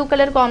pink and blue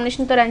colour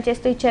combination తో రన్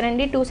చేస్తూ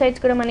ఇచ్చారండి. 2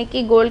 సైడ్స్ కూడా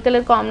మనకి గోల్డ్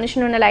కలర్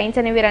కాంబినేషన్ ఉన్న లైన్స్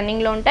అనేవి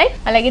రన్నింగ్ లో ఉంటాయి.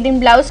 అలాగే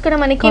దీని బ్లౌజ్ కూడా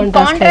మనకి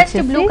కాంట్రాస్ట్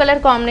బ్లూ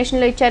కలర్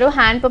కాంబినేషన్ లో ఇచ్చారు.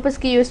 హ్యాండ్ పర్పస్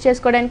కి యూస్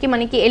చేసుకోవడానికి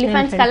మనకి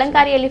ఎలిఫెంట్స్,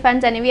 కలంకారీ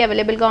ఎలిఫెంట్స్ అనేవి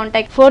అవైలబుల్ గా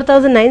ఉంటాయి.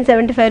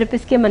 4975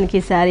 రూపీస్ కి మనకి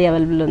సారీ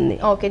అవైలబుల్ ఉంది.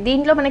 ఓకే,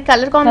 దీంట్లో మనకి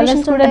కలర్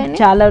కాంబినేషన్స్ కూడా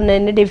చాలా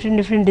ఉన్నాయండి.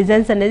 డిఫరెంట్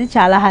డిజైన్స్ అనేది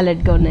చాలా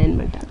హైలైట్ గా ఉన్నాయి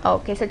అన్నమాట.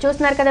 ఓకే, సో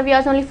చూస్తున్నారు కదా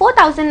వ్యూవర్స్, ఓన్లీ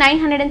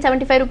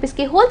 4975 రూపీస్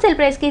కి హోల్సేల్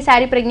ప్రైస్ కి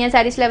సారీ ప్రజ్ఞా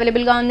సారీస్ లో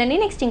అవైలబుల్ గా ఉందండి.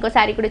 నెక్స్ట్ ఇంకో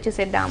సారీ కూడా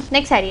చూసేద్దాం.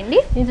 నెక్స్ట్ సారీ అండి,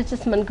 ఇది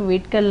వచ్చేసి మనకి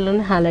వీట్ కలర్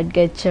లోనే హైలైట్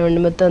గా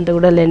ఇచ్చామండి. మొత్తం అంతా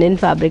కూడా లెనిన్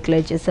ఫ్యాబ్రిక్ లో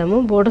ఇచ్చేసాము.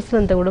 బోర్డర్స్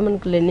అంతా కూడా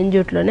మనకి లెనిన్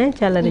జూట్ లోనే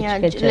చాలా రిచ్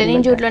గా ఇచ్చాము.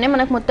 లెనిన్ జూట్ లోనే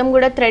మనకు మొత్తం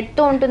కూడా థ్రెడ్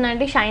తో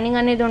ఉంటుందండి. షైనింగ్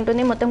అనేది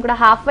ఉంటుంది. మొత్తం కూడా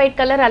హాఫ్ వైట్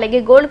కలర్ అలాగే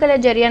గోల్డ్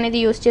కలర్ జరీ అనేది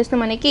యూస్ చేస్తూ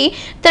మనకి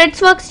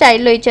థ్రెడ్స్ వర్క్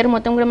స్టైల్లో ఇచ్చారు.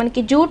 మొత్తం కూడా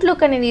మనకి జూట్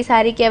లుక్ అనేది ఈ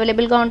సారీకి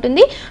అవైలబుల్ గా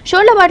ఉంటుంది.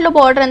 షోల్డర్ పార్ట్ లో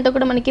బార్డర్ అంతా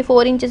కూడా మనకి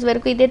 4 ఇంచెస్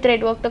వరకు ఇదే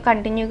థ్రెడ్ వర్క్ తో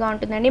కంటిన్యూగా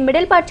ఉంటుందండి.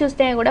 మిడిల్ పార్ట్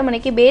చూస్తే కూడా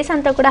మనకి బేస్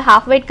అంతా కూడా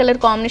హాఫ్ వైట్ కలర్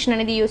కాంబినేషన్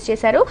అనేది యూస్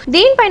చేశారు.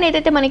 దీనిపైన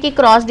ఏదైతే మనకి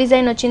క్రాస్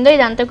డిజైన్ వచ్చిందో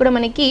ఇదంతా కూడా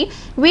మనకి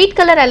వీట్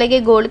కలర్ అలాగే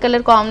గోల్డ్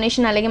కలర్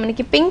కాంబినేషన్ అలాగే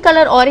మనకి pink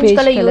colour, orange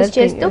colour use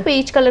చేస్తూ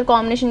పీచ్ కలర్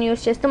కాంబినేషన్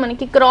యూస్ చేస్తూ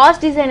మనకి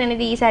క్రాస్ డిజైన్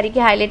అనేది ఈ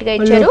సారీకి హైలైట్ గా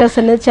ఇచ్చారు.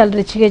 చాలా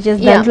రిచ్ గా ఇచ్చేసి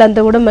దాంట్లో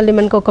అంతా కూడా మళ్ళీ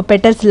మనకి ఒక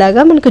పెటల్స్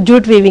లాగా మనకి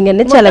జూట్ వీవింగ్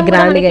అనేది చాలా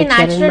గ్రాండ్ గా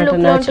నేచురల్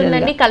లుక్ లో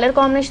ఉంటుందండి. కలర్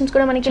కాంబినేషన్స్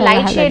కూడా మనకి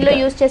లైట్ షేడ్ లో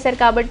యూస్ చేశారు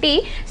కాబట్టి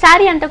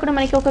సారీ అంతా కూడా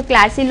మనకి ఒక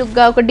క్లాసీ లుక్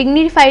గా, ఒక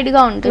డిగ్నిఫైడ్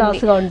గా ఉంటుంది.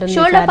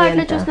 షోల్డర్ పార్ట్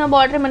లో చూసిన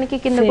బార్డర్ మనకి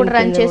కింద కూడా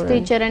రన్ చేస్తూ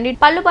ఇచ్చారండి.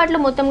 పళ్ళు పార్ట్ లో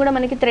మొత్తం కూడా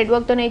మనకి థ్రెడ్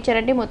వర్క్ తోనే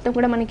ఇచ్చారండి. మొత్తం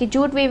కూడా మనకి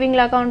జూట్ వీవింగ్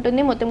లాగా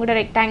ఉంటుంది. మొత్తం కూడా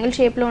రెక్టాంగిల్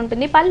షేప్ లో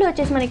ఉంటుంది. పళ్ళు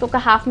వచ్చేసి మనకి ఒక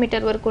 1/2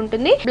 మీటర్ వరకు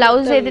ఉంటుంది.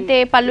 బ్లౌజ్ ఏదైతే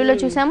పళ్ళులో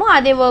చూసామో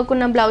అదే వర్క్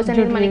ఉన్న బ్లౌజ్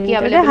అనేది మనకి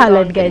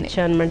హైలైట్ గా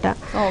ఇచ్చాం అన్నమాట.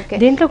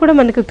 దీంట్లో కూడా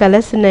మనకు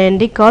కలర్స్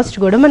ఉన్నాయండి. కాస్ట్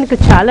కూడా మనకు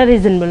చాలా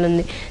రీజనబుల్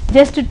ఉంది.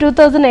 జస్ట్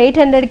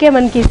 2800 కే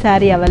మనకి ఈ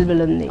సారీ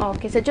అవైలబుల్ ఉంది.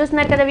 ఓకే, సో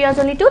చూస్తున్నారు కదా వ్యూవర్స్,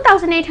 ఓన్లీ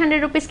 2800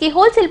 రూపీస్ కి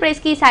హోల్సేల్ ప్రైస్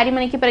కి ఈ సారీ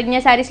మనకి ప్రజ్ఞా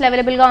సారీస్ లో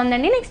అవైలబుల్ గా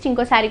ఉందండి. నెక్స్ట్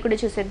ఇంకో సారీ సారీ కూడా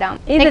చూసేద్దాం.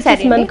 ఇది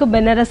వచ్చేసి మనకు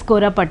బెనారస్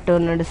కోరా పట్టు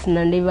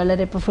నడుస్తుందండి. ఇవాళ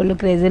రేపు ఫుల్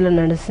క్రేజీలో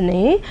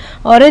నడుస్తున్నాయి.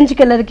 ఆరెంజ్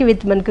కలర్ కి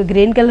విత్ మనకు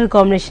గ్రీన్ కలర్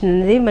కాంబినేషన్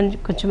అనేది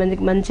కొంచెం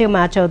మందికి మంచిగా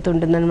మ్యాచ్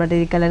అవుతుంటుంది అనమాట.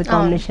 ఈ కలర్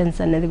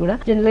కాంబినేషన్స్ అనేది కూడా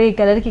జనరల్ ఈ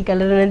కలర్ కి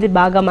కలర్ అనేది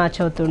బాగా మ్యాచ్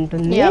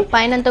అవుతుంటుంది.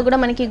 పైన కూడా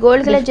మనకి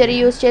గోల్డ్ కలర్ జరీ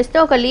యూస్ చేస్తే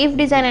ఒక లీఫ్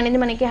డిజైన్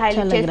అనేది మనకి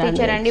హైలైట్ చేసి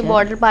ఇచ్చారండి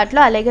బార్డర్ పార్ట్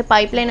లో. అలాగే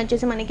పైప్ లైన్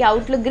వచ్చేసి మనకి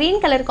అవుట్ లో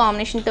గ్రీన్ కలర్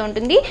కాంబినేషన్ తో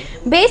ఉంటుంది.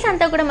 బేస్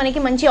అంతా కూడా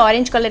మనకి మంచి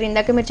ఆరెంజ్ కలర్,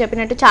 ఇందాక మీరు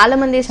చెప్పినట్టు చాలా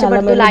మంది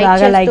ఇష్టపడుతూ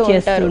లైక్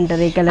చేస్తూ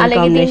ఉంటారు.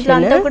 అలాగే దీంట్లో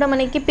అంతా కూడా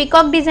మనకి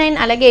పికాక్ డిజైన్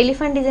అలాగే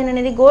ఎలిఫెంట్ డిజైన్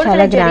అనేది గోల్డ్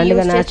కలర్ జరీ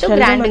యూస్ చేస్తూ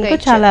గ్రాండ్ గా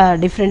చాలా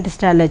డిఫరెంట్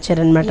స్టైల్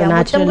ఇచ్చారన్నమాట.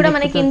 మొత్తం కూడా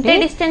మనకి ఇంతే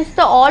డిస్టెన్స్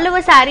తో ఆల్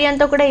ఓవర్ సారీ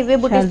అంతా కూడా ఇవే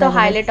బుటీస్ తో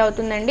హైలైట్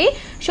అవుతుందండి.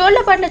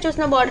 షోల్డర్ పార్ట్ లో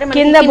చూసిన బార్డర్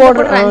కింద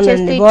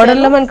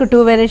బార్డర్ లో మనకు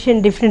 2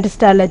 వేరియేషన్ డిఫరెంట్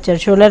స్టైల్ ఇచ్చారు.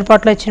 షోల్డర్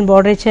పార్ట్ లో ఇచ్చిన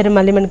బార్డర్ ఇచ్చారు,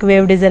 మళ్ళీ మనకి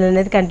వేవ్ డిజైన్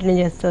అనేది కంటిన్యూ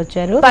చేస్తూ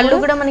వచ్చారు. పళ్ళు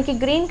కూడా మనకి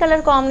గ్రీన్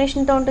కలర్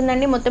కాంబినేషన్ తో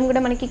ఉంటుందండి. మొత్తం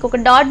కూడా మనకి ఒక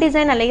డాట్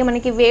డిజైన్ అలాగే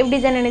మనకి వేవ్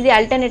డిజైన్ అనేది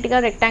అల్టర్నేట్ గా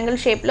రెక్టాంగిల్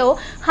షేప్ లో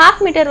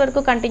 1/2 మీటర్ వరకు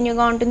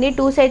కంటిన్యూగా ఉంటుంది.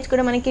 2 సైడ్స్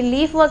కూడా మనకి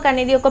లీఫ్ వర్క్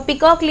అనేది ఒక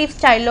పికాక్ లీఫ్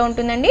స్టైల్లో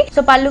ఉంటుందండి.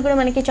 సో పళ్ళు కూడా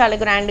మనకి చాలా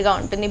గ్రాండ్ గా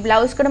ఉంటుంది.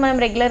 బ్లౌజ్ కూడా మనం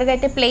రెగ్యులర్ గా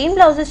అయితే ప్లెయిన్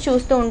బ్లౌజెస్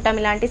చూస్తూ ఉంటాం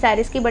ఇలాంటి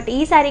సారీస్ కి, బట్ ఈ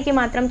సారీకి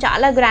మాత్రం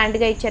చాలా గ్రాండ్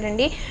గా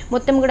ఇచ్చారండి.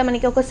 మొత్తం కూడా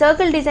మనకి ఒక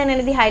సర్కిల్ డిజైన్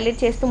అనేది హైలైట్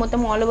చేస్తూ మొత్తం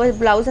ఆల్ ఓవర్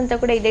బ్లౌజ్ అంతా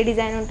కూడా ఇదే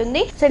డిజైన్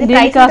ఉంటుంది. సో ఇది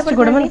ప్రైస్ కాస్ట్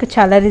కూడా మనకి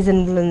చాలా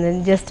రీజనబుల్ ఉంది.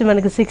 జస్ట్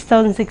మనకి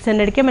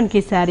 6600 కే మనకి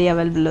ఈ సారీ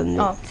అవైలబుల్ ఉంది.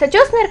 సో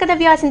చూస్తున్నారు కదా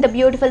వ్యూవర్స్, ఇంత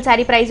బ్యూటిఫుల్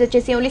సారీ ప్రైస్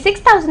వచ్చేసి ఓన్లీ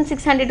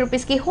 6600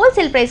 రూపీస్ కి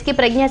హోల్సేల్ ప్రైస్ కి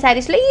ప్రజ్ఞా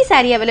సారీస్ లో ఈ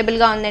సారీ అవైలబుల్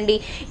గా ఉందండి.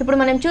 ఇప్పుడు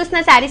మనం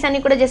చూసిన సారీస్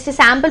అన్ని కూడా జస్ట్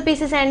శాంపుల్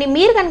పీసెస్ అండి.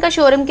 మీరు కనుక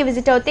షోరూమ్ కి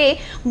విజిట్ అవుతే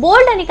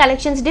బోల్డ్ అని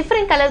కలెక్షన్స్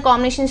డిఫరెంట్ కలర్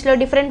కాంబినేషన్స్ లో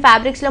డిఫరెంట్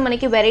ఫ్యాబ్రిక్స్ లో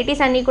మనకి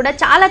వెరైటీస్ అన్ని కూడా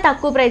చాలా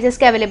తక్కువ ప్రైజెస్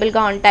కి అవైలబుల్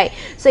గా ఉంటాయి.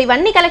 సో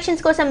ఇవన్నీ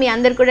కలెక్షన్స్ కోసం మీ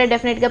అందరు కూడా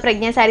డెఫినెట్ గా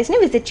ప్రజ్ఞా సారీస్ ని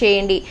విజిట్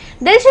చేయండి.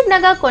 Dilsukh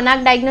Nagar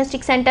Konark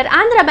diagnostic centre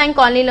Andhra bank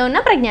కాలనీలో ఉన్న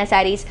ప్రజ్ఞా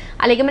సారీస్.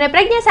 అలాగే మన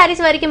ప్రజ్ఞా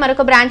సారీస్ వారికి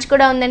మరొక బ్రాంచ్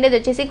కూడా ఉందండి. అది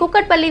వచ్చేసి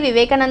Kukatpally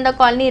Vivekananda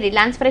colony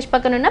Reliance fresh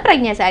పక్కన ఉన్న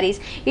ప్రజ్ఞా సారీస్.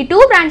 ఈ 2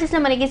 బ్రాంచెస్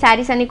లో మనకి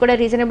సారీస్ అన్ని కూడా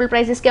రీజనబుల్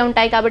ప్రైసెస్ కే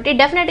ఉంటాయి. కాబట్టి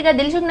డెఫినెట్ గా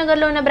దిల్షుక్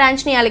నగర్ లో ఉన్న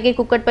బ్రాంచ్ ని అలాగే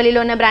కుక్కట్పల్లిలో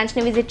ఉన్న బ్రాంచ్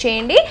ని విజిట్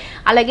చేయండి.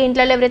 అలాగే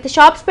ఇంట్లో ఎవరైతే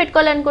షాప్స్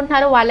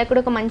పెట్టుకోవాలనుకుంటున్నారో వాళ్ళకి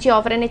కూడా ఒక మంచి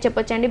ఆఫర్ అనేది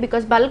చెప్పొచ్చండి.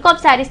 బికాస్ బల్క్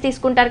ఆఫ్ సారీస్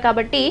తీసుకుంటారు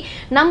కాబట్టి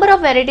నంబర్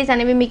ఆఫ్ వెరైటీస్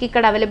అనేవి మీకు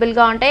ఇక్కడ అవైలబుల్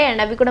గా ఉంటాయి.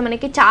 అండ్ అవి కూడా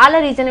మనకి చాలా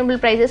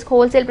రీజనబుల్ ప్రైసెస్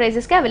హోల్సేల్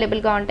ప్రైసెస్ కి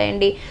అవైలబుల్ గా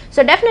ఉంటాయండి.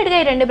 సో డెఫినెట్ గా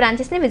ఈ 2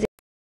 బ్రాంచెస్ ని విజిట్.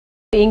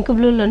 ఇంక్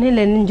బ్లూలోనే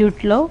లెనిన్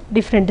జూట్లో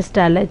డిఫరెంట్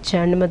స్టైల్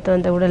వచ్చాయండి. మొత్తం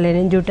అంతా కూడా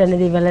లెనిన్ జూట్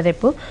అనేది ఇవాళ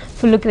రేపు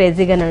ఫుల్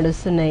క్రేజీగా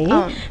నడుస్తున్నాయి.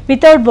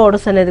 వితౌట్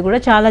బోర్డర్స్ అనేది కూడా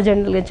చాలా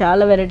జనరల్గా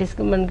చాలా వెరైటీస్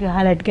మనకి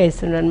హైలైట్గా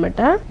ఇస్తున్నారు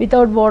అనమాట.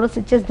 వితౌట్ బోర్డర్స్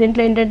ఇచ్చేసి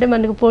దీంట్లో ఏంటంటే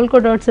మనకు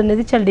పోల్కో డాట్స్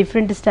అనేది చాలా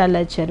డిఫరెంట్ స్టైల్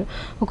వచ్చారు.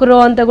 ఒక రో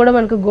అంతా కూడా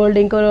మనకు గోల్డ్,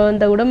 ఇంకో రో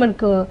అంతా కూడా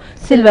మనకు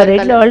సిల్వర్.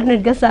 ఇట్లా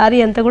ఆల్టర్నేట్గా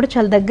సారీ అంతా కూడా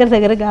చాలా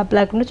దగ్గర గ్యాప్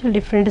లేకుండా చాలా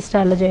డిఫరెంట్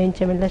స్టైల్లో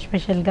చేయించాము ఇలా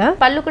స్పెషల్గా.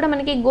 పళ్ళు కూడా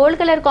మనకి గోల్డ్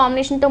కలర్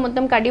కాంబినేషన్ తో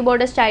మొత్తం కడ్డీ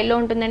బోర్డర్ స్టైల్లో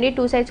ఉంటుందండి.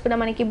 2 సైడ్స్ కూడా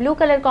మనకి బ్లూ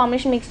కలర్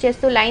కాంబినేషన్ మిక్స్ చేస్తూ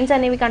లైన్స్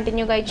అనేవి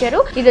కంటిన్యూగా ఇచ్చారు.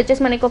 ఇది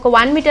వచ్చేసి మనకి ఒక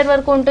 1 మీటర్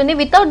వరకు ఉంటుంది.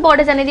 వితౌట్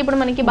బోర్డర్స్ అనేది ఇప్పుడు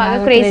మనకి బాగా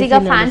క్రేజీగా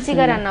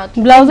ఫ్యాన్సీగా రన్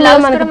అవుతుంది. బ్లౌజ్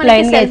మనకి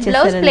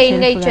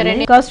ప్లెయిన్ గా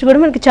ఇచ్చారండి. కాస్ట్ కూడా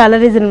మనకి చాలా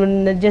రీజనబుల్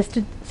ఉంది. జస్ట్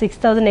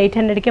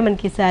 6800 కే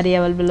మనకి సారీ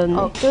అవైలబుల్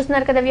ఉంది.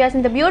 చూస్తున్నారు కదా వ్యూవర్స్,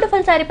 ఇంత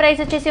బ్యూటిఫుల్ సారీ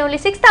ప్రైస్ వచ్చేసి ఓన్లీ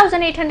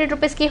 6800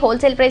 రూపీస్ కి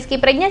హోల్సేల్ ప్రైస్ కి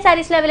ప్రజ్ఞా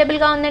సారీస్ లో అవైలబుల్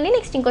గా ఉందండి.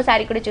 నెక్స్ట్ ఇంకో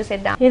సారీ కూడా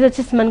చూసేద్దాం. ఇది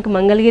వచ్చేసి మనకు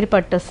మంగళగిరి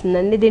పట్టు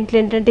వస్తుందండి. దీంట్లో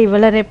ఏంటంటే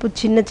ఇవాళ రేపు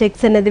చిన్న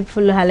చెక్స్ అనేది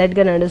ఫుల్ హైలైట్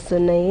గా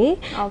నడుస్తున్నాయి.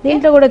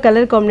 దీంట్లో కూడా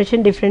కలర్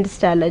కాంబినేషన్ డిఫరెంట్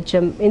స్టైల్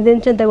వచ్చాం.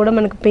 ఇంత కూడా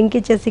మనకు పింక్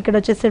ఇచ్చేసి ఇక్కడ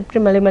వచ్చేసరికి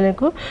మళ్ళీ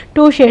మనకు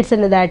 2 షేడ్స్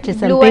అనేది యాడ్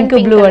చేసాం. పింక్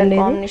బ్లూ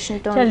అనేది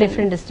చాలా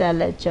డిఫరెంట్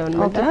స్టైల్ వచ్చాం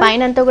అన్నమాట.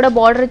 పైన అంతా కూడా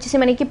బార్డర్ వచ్చేసి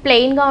మనకి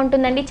ప్లెయిన్ గా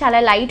ఉంటుందండి. చాలా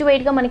లైట్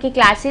వెయిట్ గా మనకి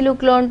క్లాసీ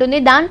లుక్ లో ఉంటుంది.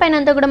 దానిపైన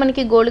అంతా కూడా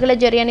మనకి గోల్డ్ కలర్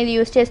జరీ అనేది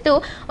యూస్ చేస్తూ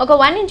ఒక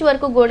 1 ఇంచ్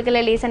వరకు గోల్డ్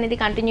కలర్ లేస్ అనేది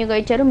కంటిన్యూగా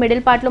ఇచ్చారు.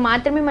 మిడిల్ పార్ట్ లో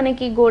మాత్రమే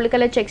మనకి గోల్డ్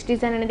కలర్ చెక్స్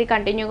డిజైన్ అనేది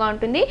కంటిన్యూగా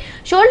ఉంటుంది.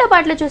 షోల్డర్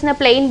పార్ట్ లో చూసిన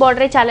ప్లెయిన్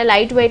బార్డర్ చాలా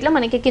లైట్ వెయిట్ లో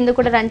మనకి కింద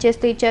కూడా రన్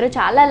చేస్తూ ఇచ్చారు.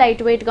 చాలా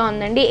లైట్ వెయిట్ గా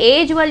ఉందండి.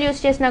 ఏజ్ వాళ్ళు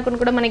యూస్ చేసినా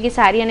కూడా మనకి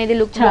సారీ అనేది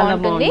లుక్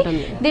బాగుంటుంది.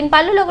 దీని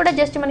పళ్ళులో కూడా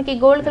జస్ట్ మనకి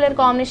గోల్డ్ కలర్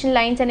కాంబినేషన్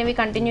లైన్స్ అనేవి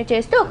కంటిన్యూ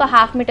చేస్తూ ఒక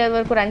 1/2 మీటర్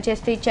వరకు రన్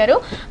చేస్తూ ఇచ్చారు.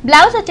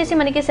 బ్లౌజ్ వచ్చేసి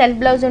మనకి సెల్ఫ్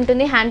బ్లౌజ్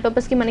ఉంటుంది. హ్యాండ్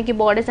పర్పస్ కి మనకి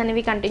బార్డర్స్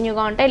అనేవి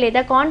కంటిన్యూగా ఉంటాయి.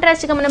 లేదా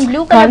కాంట్రాస్ట్ గా మనం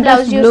బ్లూ కలర్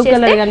బ్లౌజ్ యూస్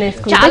చేస్తే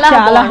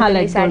చాలా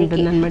హైలైట్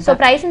ఉంటుంది అన్నమాట. సో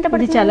ప్రైస్ ఎంత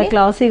పడుతుంది? చాలా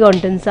క్లాసీగా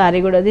ఉంటుంది సారీ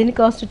కూడా. దీని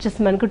కాస్ట్ వచ్చేసి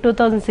మనకు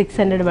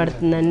 2600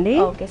 పడుతుందండి.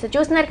 ఓకే, సో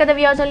చూస్తున్నారు కదా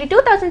వ్యూవర్స్, ఓన్లీ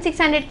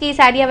 2600 కి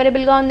సారీ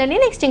అవైలబుల్ గా ఉందండి.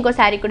 నెక్స్ట్ ఇంకో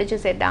సారీ కూడా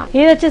చూసేద్దాం.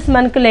 ఇది వచ్చేసి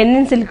మనకు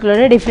లెనిన్ సిల్క్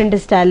లోనే డిఫరెంట్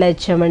స్టైల్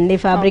ఇచ్చామండి.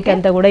 ఫ్యాబ్రిక్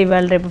అంతా కూడా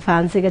ఇవాళ రేపు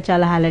ఫ్యాన్సీగా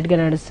చాలా హైలైట్ గా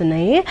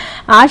నడుస్తున్నాయి.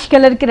 ఆష్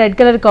కలర్ కి రెడ్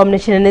కలర్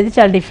కాంబినేషన్ అనేది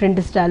చాలా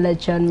డిఫరెంట్ స్టైల్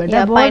వచ్చాం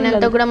అనమాట. పైన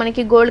అంతా కూడా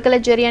మనకి గోల్డ్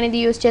కలర్ జరీ అనేది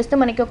యూస్ చేస్తూ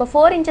మనకి ఒక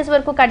 4 ఇంచెస్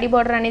వరకు కడ్డీ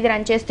బార్డర్ అనేది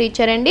రన్ చేస్తూ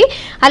ఇచ్చారండి.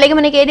 అలాగే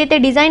మనకి ఏదైతే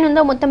డిజైన్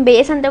ఉందో మొత్తం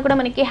బేస్ అంతా కూడా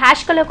మనకి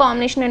హ్యాష్ కలర్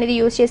కాంబినేషన్ అనేది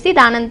యూస్ చేసి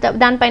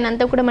దానిపైన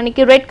అంతా కూడా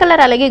మనకి రెడ్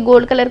కలర్ అలాగే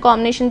గోల్డ్ కలర్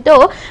కాంబినేషన్ తో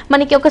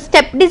మనకి ఒక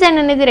స్టెప్ డిజైన్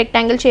అనేది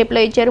రెక్టాంగిల్ షేప్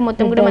లో ఇచ్చారు.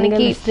 మొత్తం కూడా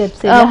మనకి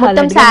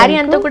మొత్తం శారీ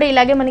అంతా కూడా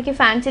ఇలాగే మనకి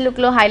ఫ్యాన్సీ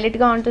లుక్ లో హైలైట్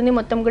గా ఉంటుంది.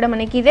 మొత్తం కూడా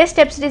మనకి ఇదే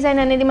స్టెప్స్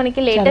డిజైన్ అనేది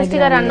మనకి లేటెస్ట్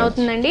గా రన్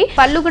అవుతుందండి.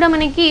 పళ్ళు కూడా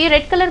మనకి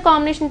రెడ్ కలర్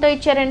కాంబినేషన్ తో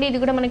ఇచ్చారండి. ఇది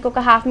కూడా మనకి ఒక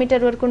 1/2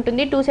 మీటర్ వరకు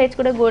ఉంటుంది. 2 సైడ్స్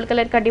కూడా గోల్డ్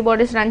కలర్ కడ్డీ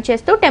బార్డర్స్ రన్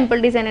చేస్తూ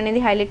టెంపుల్ డిజైన్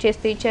అనేది హైలైట్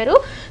చేస్తూ ఇచ్చారు.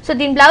 సో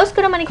దీని బ్లౌజ్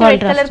కూడా మనకి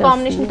రెడ్ కలర్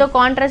కాంబినేషన్ తో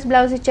కాంట్రాస్ట్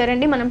బ్లౌజ్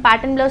ఇచ్చారండి. మనం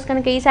ప్యాటర్న్ బ్లౌజ్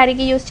కనుక ఈ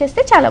శారీకి యూస్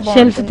చేస్తే చాలా బాగుంటుంది.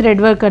 షెల్ఫ్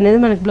థ్రెడ్ వర్క్ అనేది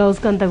మనకి బ్లౌజ్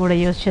కి అంతా కూడా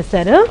యూస్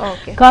చేస్తారు.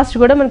 కాస్ట్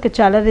కూడా మనకి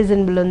చాలా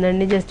రీజనబుల్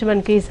ఉందండి. జస్ట్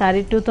మనకి ఈ సారీ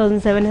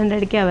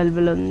 2700 కి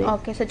అవైలబుల్ ఉంది.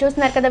 ఓకే, సో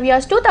చూస్తున్నారు కదా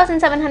వ్యూయర్స్,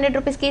 2700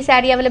 రూపీస్ కి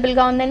సారీ అవైలబుల్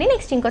గా ఉందండి.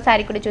 నెక్స్ట్ ఇంకో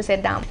సారీ కూడా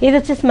చూసేద్దాం. ఇది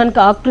వచ్చేసి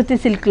మనకు ఆకృతి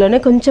సిల్క్ లోనే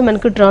కొంచెం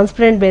మనకు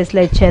ట్రాన్స్పరెంట్ బేస్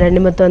లో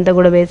ఇచ్చారండి. మొత్తం అంతా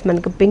కూడా బేస్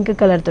మనకు పింక్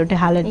కలర్ తోటి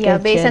హైలైట్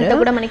చేశారు. బేస్ అంతా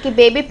కూడా మనకి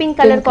బేబీ పింక్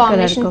కలర్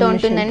కాంబినేషన్ తో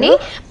ఉంటుందండి.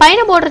 పైన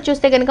బోర్డర్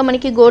చూస్తే కనుక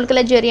మనకి గోల్డ్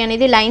కలర్ జరీ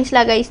అనేది లైన్స్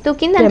లాగా ఇస్తూ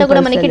కింద అంతా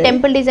కూడా మనకి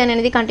టెంపుల్ డిజైన్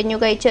అనేది కంటిన్యూ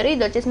గా ఇచ్చారు.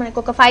 ఇది వచ్చేసి మనకి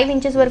ఒక 5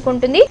 ఇంచెస్ వరకు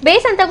ఉంటుంది.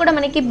 బేస్ అంతా కూడా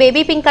మనకి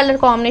బేబీ పింక్ కలర్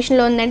కాంబినేషన్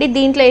లో ఉందండి.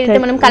 దీంట్లో ఏదైతే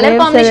మనం colour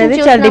combination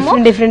చూస్తున్నామో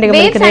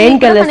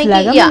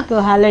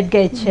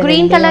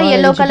green colour,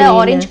 yellow colour,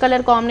 orange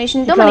colour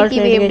combination తో మనకి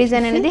వేవ్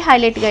డిజైన్ అనేది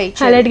హైలైట్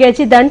గా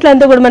ఇచ్చి దాంట్లో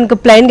అంతా కూడా మనకు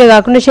ప్లైన్ గా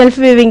కాకుండా షెల్ఫ్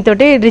వీవింగ్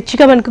తోటి రిచ్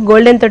గా మనకు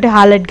గోల్డెన్ తోటి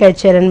హైలైట్ గా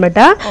ఇచ్చారనమాట.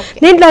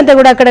 దీంట్లో అంతా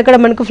కూడా అక్కడక్కడ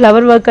మనకు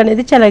ఫ్లవర్ వర్క్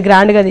అనేది చాలా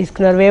గ్రాండ్ గా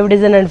తీసుకున్నారు. వేవ్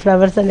డిజైన్ అండ్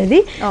ఫ్లవర్స్ అనేది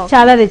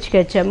చాలా రిచ్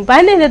గా ఇచ్చాము.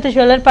 పైన ఏదైతే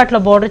షోల్డర్ పార్ట్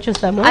లో బోర్డర్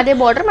చూస్తాము అదే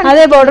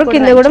బోర్డర్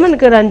కింద కూడా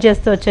మనకు రన్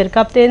చేస్తూ వచ్చారు.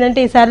 కాకపోతే ఏంటంటే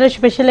ఈ సారీలో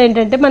స్పెషల్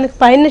ఏంటంటే మనకి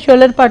పైన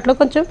షోల్డర్ పార్ట్ లో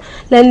కొంచెం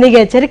లెందీగా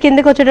ఇచ్చారు,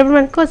 కిందకి వచ్చేటప్పుడు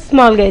మనకు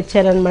స్మాల్ గా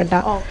ఇచ్చారు అనమాట.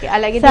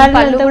 అలాగే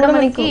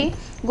మనకి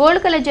గోల్డ్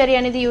కలర్ జరీ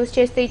అనేది యూస్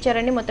చేస్తే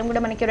ఇచ్చారండి. మొత్తం కూడా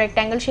మనకి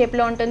రెక్టాంగిల్ షేప్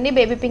లో ఉంటుంది.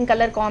 బేబీ పింక్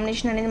కలర్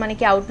కాంబినేషన్ అనేది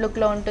మనకి అవుట్లుక్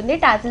లో ఉంటుంది.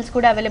 టాసిల్స్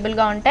కూడా అవైలబుల్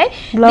గా ఉంటాయి.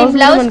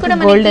 బ్లౌజ్ కూడా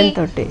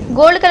మనకి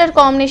గోల్డ్ కలర్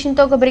కాంబినేషన్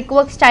తో ఒక బ్రిక్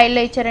వర్క్ స్టైల్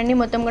లో ఇచ్చారండి.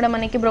 మొత్తం కూడా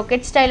మనకి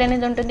బ్రొకెట్ స్టైల్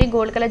అనేది ఉంటుంది.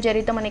 గోల్డ్ కలర్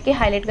జరీతో మనకి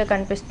హైలైట్ గా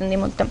కనిపిస్తుంది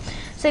మొత్తం.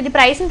 సో ఇది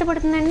ప్రైస్ ఎంత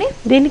పడుతుందండి?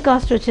 దీని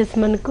కాస్ట్ వచ్చేసి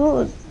మనకు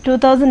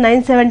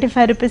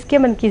 2975 రూపీస్ కి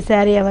మనకి ఈ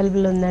సారీ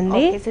అవైలబుల్ ఉందండి.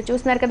 సో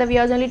చూస్తున్నారు కదా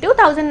వ్యూయర్స్, ఓన్లీ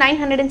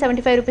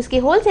 2975 రూపీస్ కి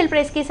హోల్సేల్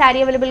ప్రైస్ కి సారీ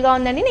అవైలబుల్ గా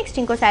ఉందండి. నెక్స్ట్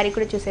ఇంకో సారీ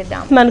కూడా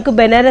చూసేద్దాం. మనకు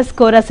బెనారస్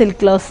కోరా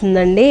సిల్క్ లో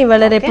వస్తుందండి.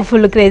 ఇవాళ రేపు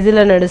ఫుల్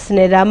క్రేజీలో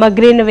నడుస్తున్నాయి. Rama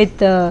green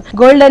with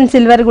gold and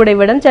silver కూడా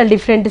ఇవ్వడం చాలా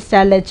డిఫరెంట్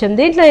స్టైల్ వచ్చింది.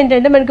 దీంట్లో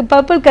ఏంటంటే మనకి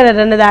పర్పుల్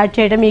కలర్ అనేది యాడ్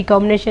చేయడం, ఈ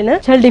కాంబినేషన్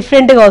చాలా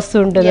డిఫరెంట్ గా వస్తూ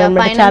ఉంటుంది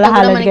అన్నమాట. చాలా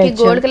మనకి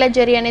గోల్డ్ కలర్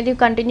జరీ అనేది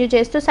కంటిన్యూ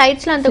చేస్తూ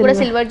సైడ్స్ లో అంతా కూడా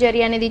సిల్వర్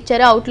జరీ అనేది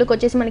ఇచ్చారు. అవుట్లుక్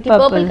వచ్చేసి మనకి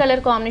పర్పుల్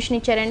కలర్ కాంబినేషన్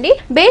ఇచ్చారండి.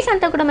 బేస్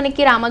అంతా కూడా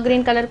మనకి Rama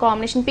green colour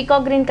combination,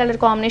 peacock green colour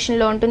combination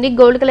లో ఉంటుంది.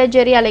 గోల్డ్ కలర్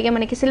జరీ అలాగే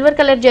మనకి సిల్వర్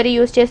కలర్ జరీ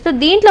యూస్ చేస్తూ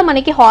దీంట్లో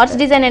మనకి హార్స్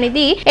డిజైన్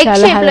అనేది ఎగ్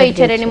షేప్ లో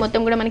ఇచ్చారండి.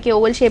 మొత్తం కూడా మనకి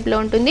ఓవల్ షేప్ లో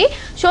ఉంటుంది.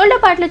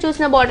 షోల్డర్ పార్ట్ లో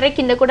చూసిన బార్డర్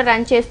కింద కూడా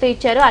రన్ చేస్తూ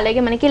ఇచ్చారు.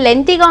 అలాగే మనకి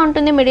లెంతీగా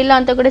ఉంటుంది. మిడిల్ లో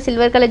అంతా కూడా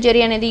సిల్వర్ కలర్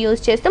జరీ అనేది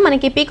యూస్ చేస్తూ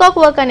మనకి పికాక్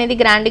వర్క్ అనేది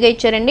గ్రాండ్ గా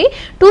ఇచ్చారండి.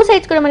 2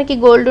 సైడ్స్ కూడా మనకి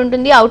గోల్డ్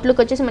ఉంటుంది.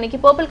 అవుట్లుక్ వచ్చేసి మనకి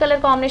పర్పుల్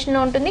కలర్ కాంబినేషన్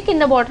లో ఉంటుంది.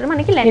 కింద బార్డర్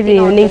మనకి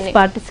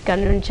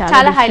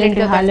చాలా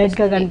హైలైట్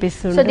గా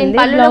కనిపిస్తుంది. సో దీని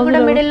పళ్ళులో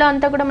కూడా మిడిల్ లో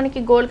అంతా కూడా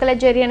మనకి గోల్డ్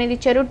కలర్ జరీ అనేది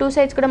ఇచ్చారు. 2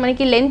 సైడ్స్ కూడా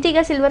మనకి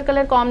లెంతీగా సిల్వర్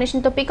కలర్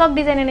కాంబినేషన్ తో పికాక్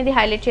డిజైన్ అనేది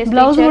హైలైట్ చేస్తారు.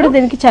 బ్లౌజ్ కూడా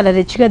దీనికి చాలా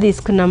రిచ్ గా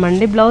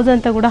తీసుకున్నామండి. బ్లౌజ్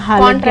అంతా కూడా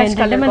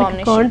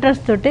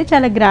కాంట్రాస్ట్ తోటి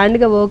చాలా గ్రాండ్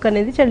గా వర్క్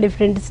అనేది చాలా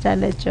డిఫరెంట్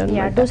స్టైల్ వచ్చారు.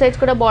 2 సైడ్స్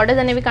కూడా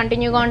బార్డర్స్ అనేవి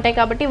కంటిన్యూ గా ఉంటాయి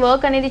కాబట్టి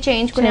వర్క్ అనేది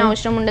చేయించుకునే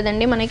అవసరం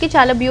ఉండదండి. మనకి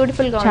చాలా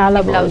బ్యూటిఫుల్ గా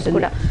ఉంటుంది బ్లౌజ్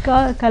కూడా.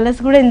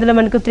 కలర్స్ కూడా ఇందులో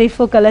మనకు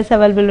 3-4 కలర్స్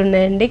అవైలబుల్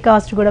ఉన్నాయండి.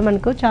 కాస్ట్ కూడా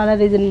మనకు చాలా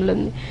రీజనబుల్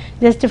ఉంది.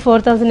 జస్ట్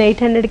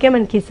 4800 కే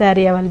మనకి ఈ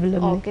సారీ అవైలబుల్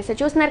ఉంది. ఓకే, సో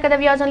చూస్తున్నారు కదా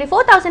వ్యూయర్స్, ఓన్లీ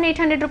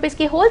 4800 రూపీస్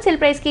కి హోల్సేల్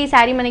ప్రైస్ కి ఈ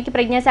సారీ మనకి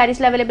ప్రజ్ఞా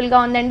సారీస్ లో అవైలబుల్ గా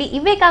ఉందండి.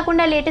 ఇవే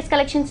కాకుండా లేటెస్ట్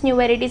కలెక్షన్స్, న్యూ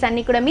వెరైటీస్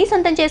అన్ని కూడా మీ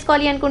సొంతం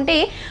చేసుకోవాలి అనుకుంటే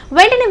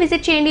వెంటనే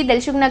విజిట్ చేయండి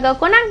Dilsukh Nagar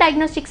Konark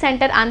diagnostic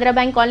centre, Andhra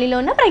bank కాలనీలో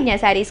ఉన్న ప్రజ్ఞా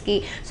సారీస్ కి.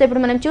 సో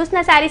ఇప్పుడు మనం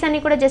చూసిన సారీస్ అన్ని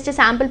కూడా జస్ట్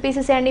శాంపుల్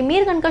పీసెస్ అండి.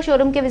 మీరు కనుక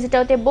షోరూమ్ కి విజిట్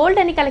అవుతే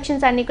బోల్డ్ అని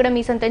కలెక్షన్స్ అన్ని కూడా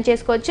మీ సొంతం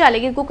చేసుకోవచ్చు.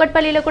 అలాగే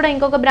కుక్కట్పల్లిలో కూడా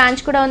ఇంకొక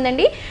బ్రాంచ్ కూడా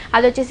ఉందండి.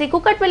 అది వచ్చేసి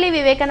Kukatpally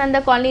Vivekananda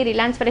colony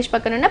Reliance fresh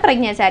పక్కన ఉన్న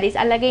ప్రజ్ఞా సారీస్.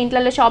 అలాగే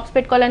ఇంట్లో షాప్స్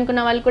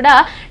పెట్టుకోవాలనుకున్న వాళ్ళు కూడా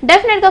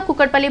డెఫినెట్ గా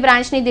కుక్కట్పల్లి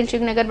బ్రాంచ్ ని,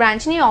 దిల్సుఖ్ నగర్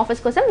బ్రాంచ్ ని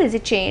ఆఫీస్ కోసం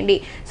విజిట్ చేయండి.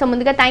 సో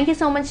ముందుగా థ్యాంక్ యూ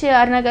సో మచ్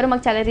అరుణ గారు,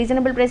 మాకు చాలా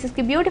రీజనబుల్ ప్రైసెస్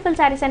కి బ్యూటిఫుల్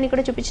సారీస్ అన్ని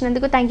కూడా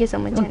చూపించినందుకు thank you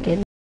so much.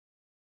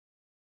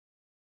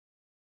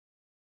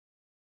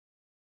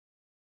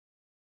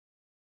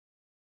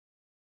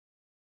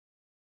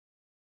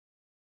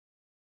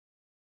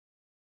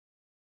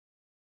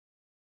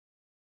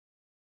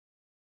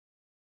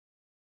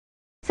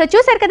 So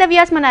చూసారు కదా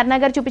వ్యూయర్స్, మన అరుణ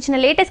గారు చూపించిన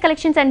లేటెస్ట్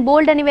కలెక్షన్స్ అండ్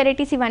బోల్డ్ అని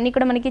వెరైటీస్ ఇవన్నీ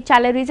కూడా మనకి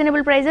చాలా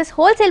రీజనబుల్ ప్రైసెస్,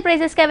 హోల్సేల్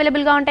ప్రైసెస్ కి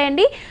అవైలబుల్ గా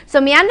ఉంటాయండి. సో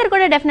మీ అందరూ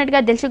కూడా డెఫినెట్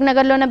గా దిల్సుఖ్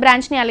నగర్ లో ఉన్న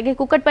బ్రాంచ్ ని అలాగే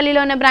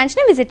కుక్కట్పల్లిలో ఉన్న బ్రాంచ్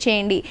ని విజిట్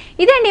చేయండి.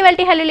 ఇదే అండి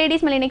ఇవాల్టి హలో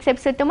లేడీస్. మళ్ళీ నెక్స్ట్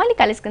ఎపిసోడ్ తో మళ్ళీ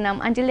కలుసుకుందాం.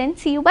 Until then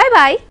see you, bye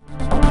bye.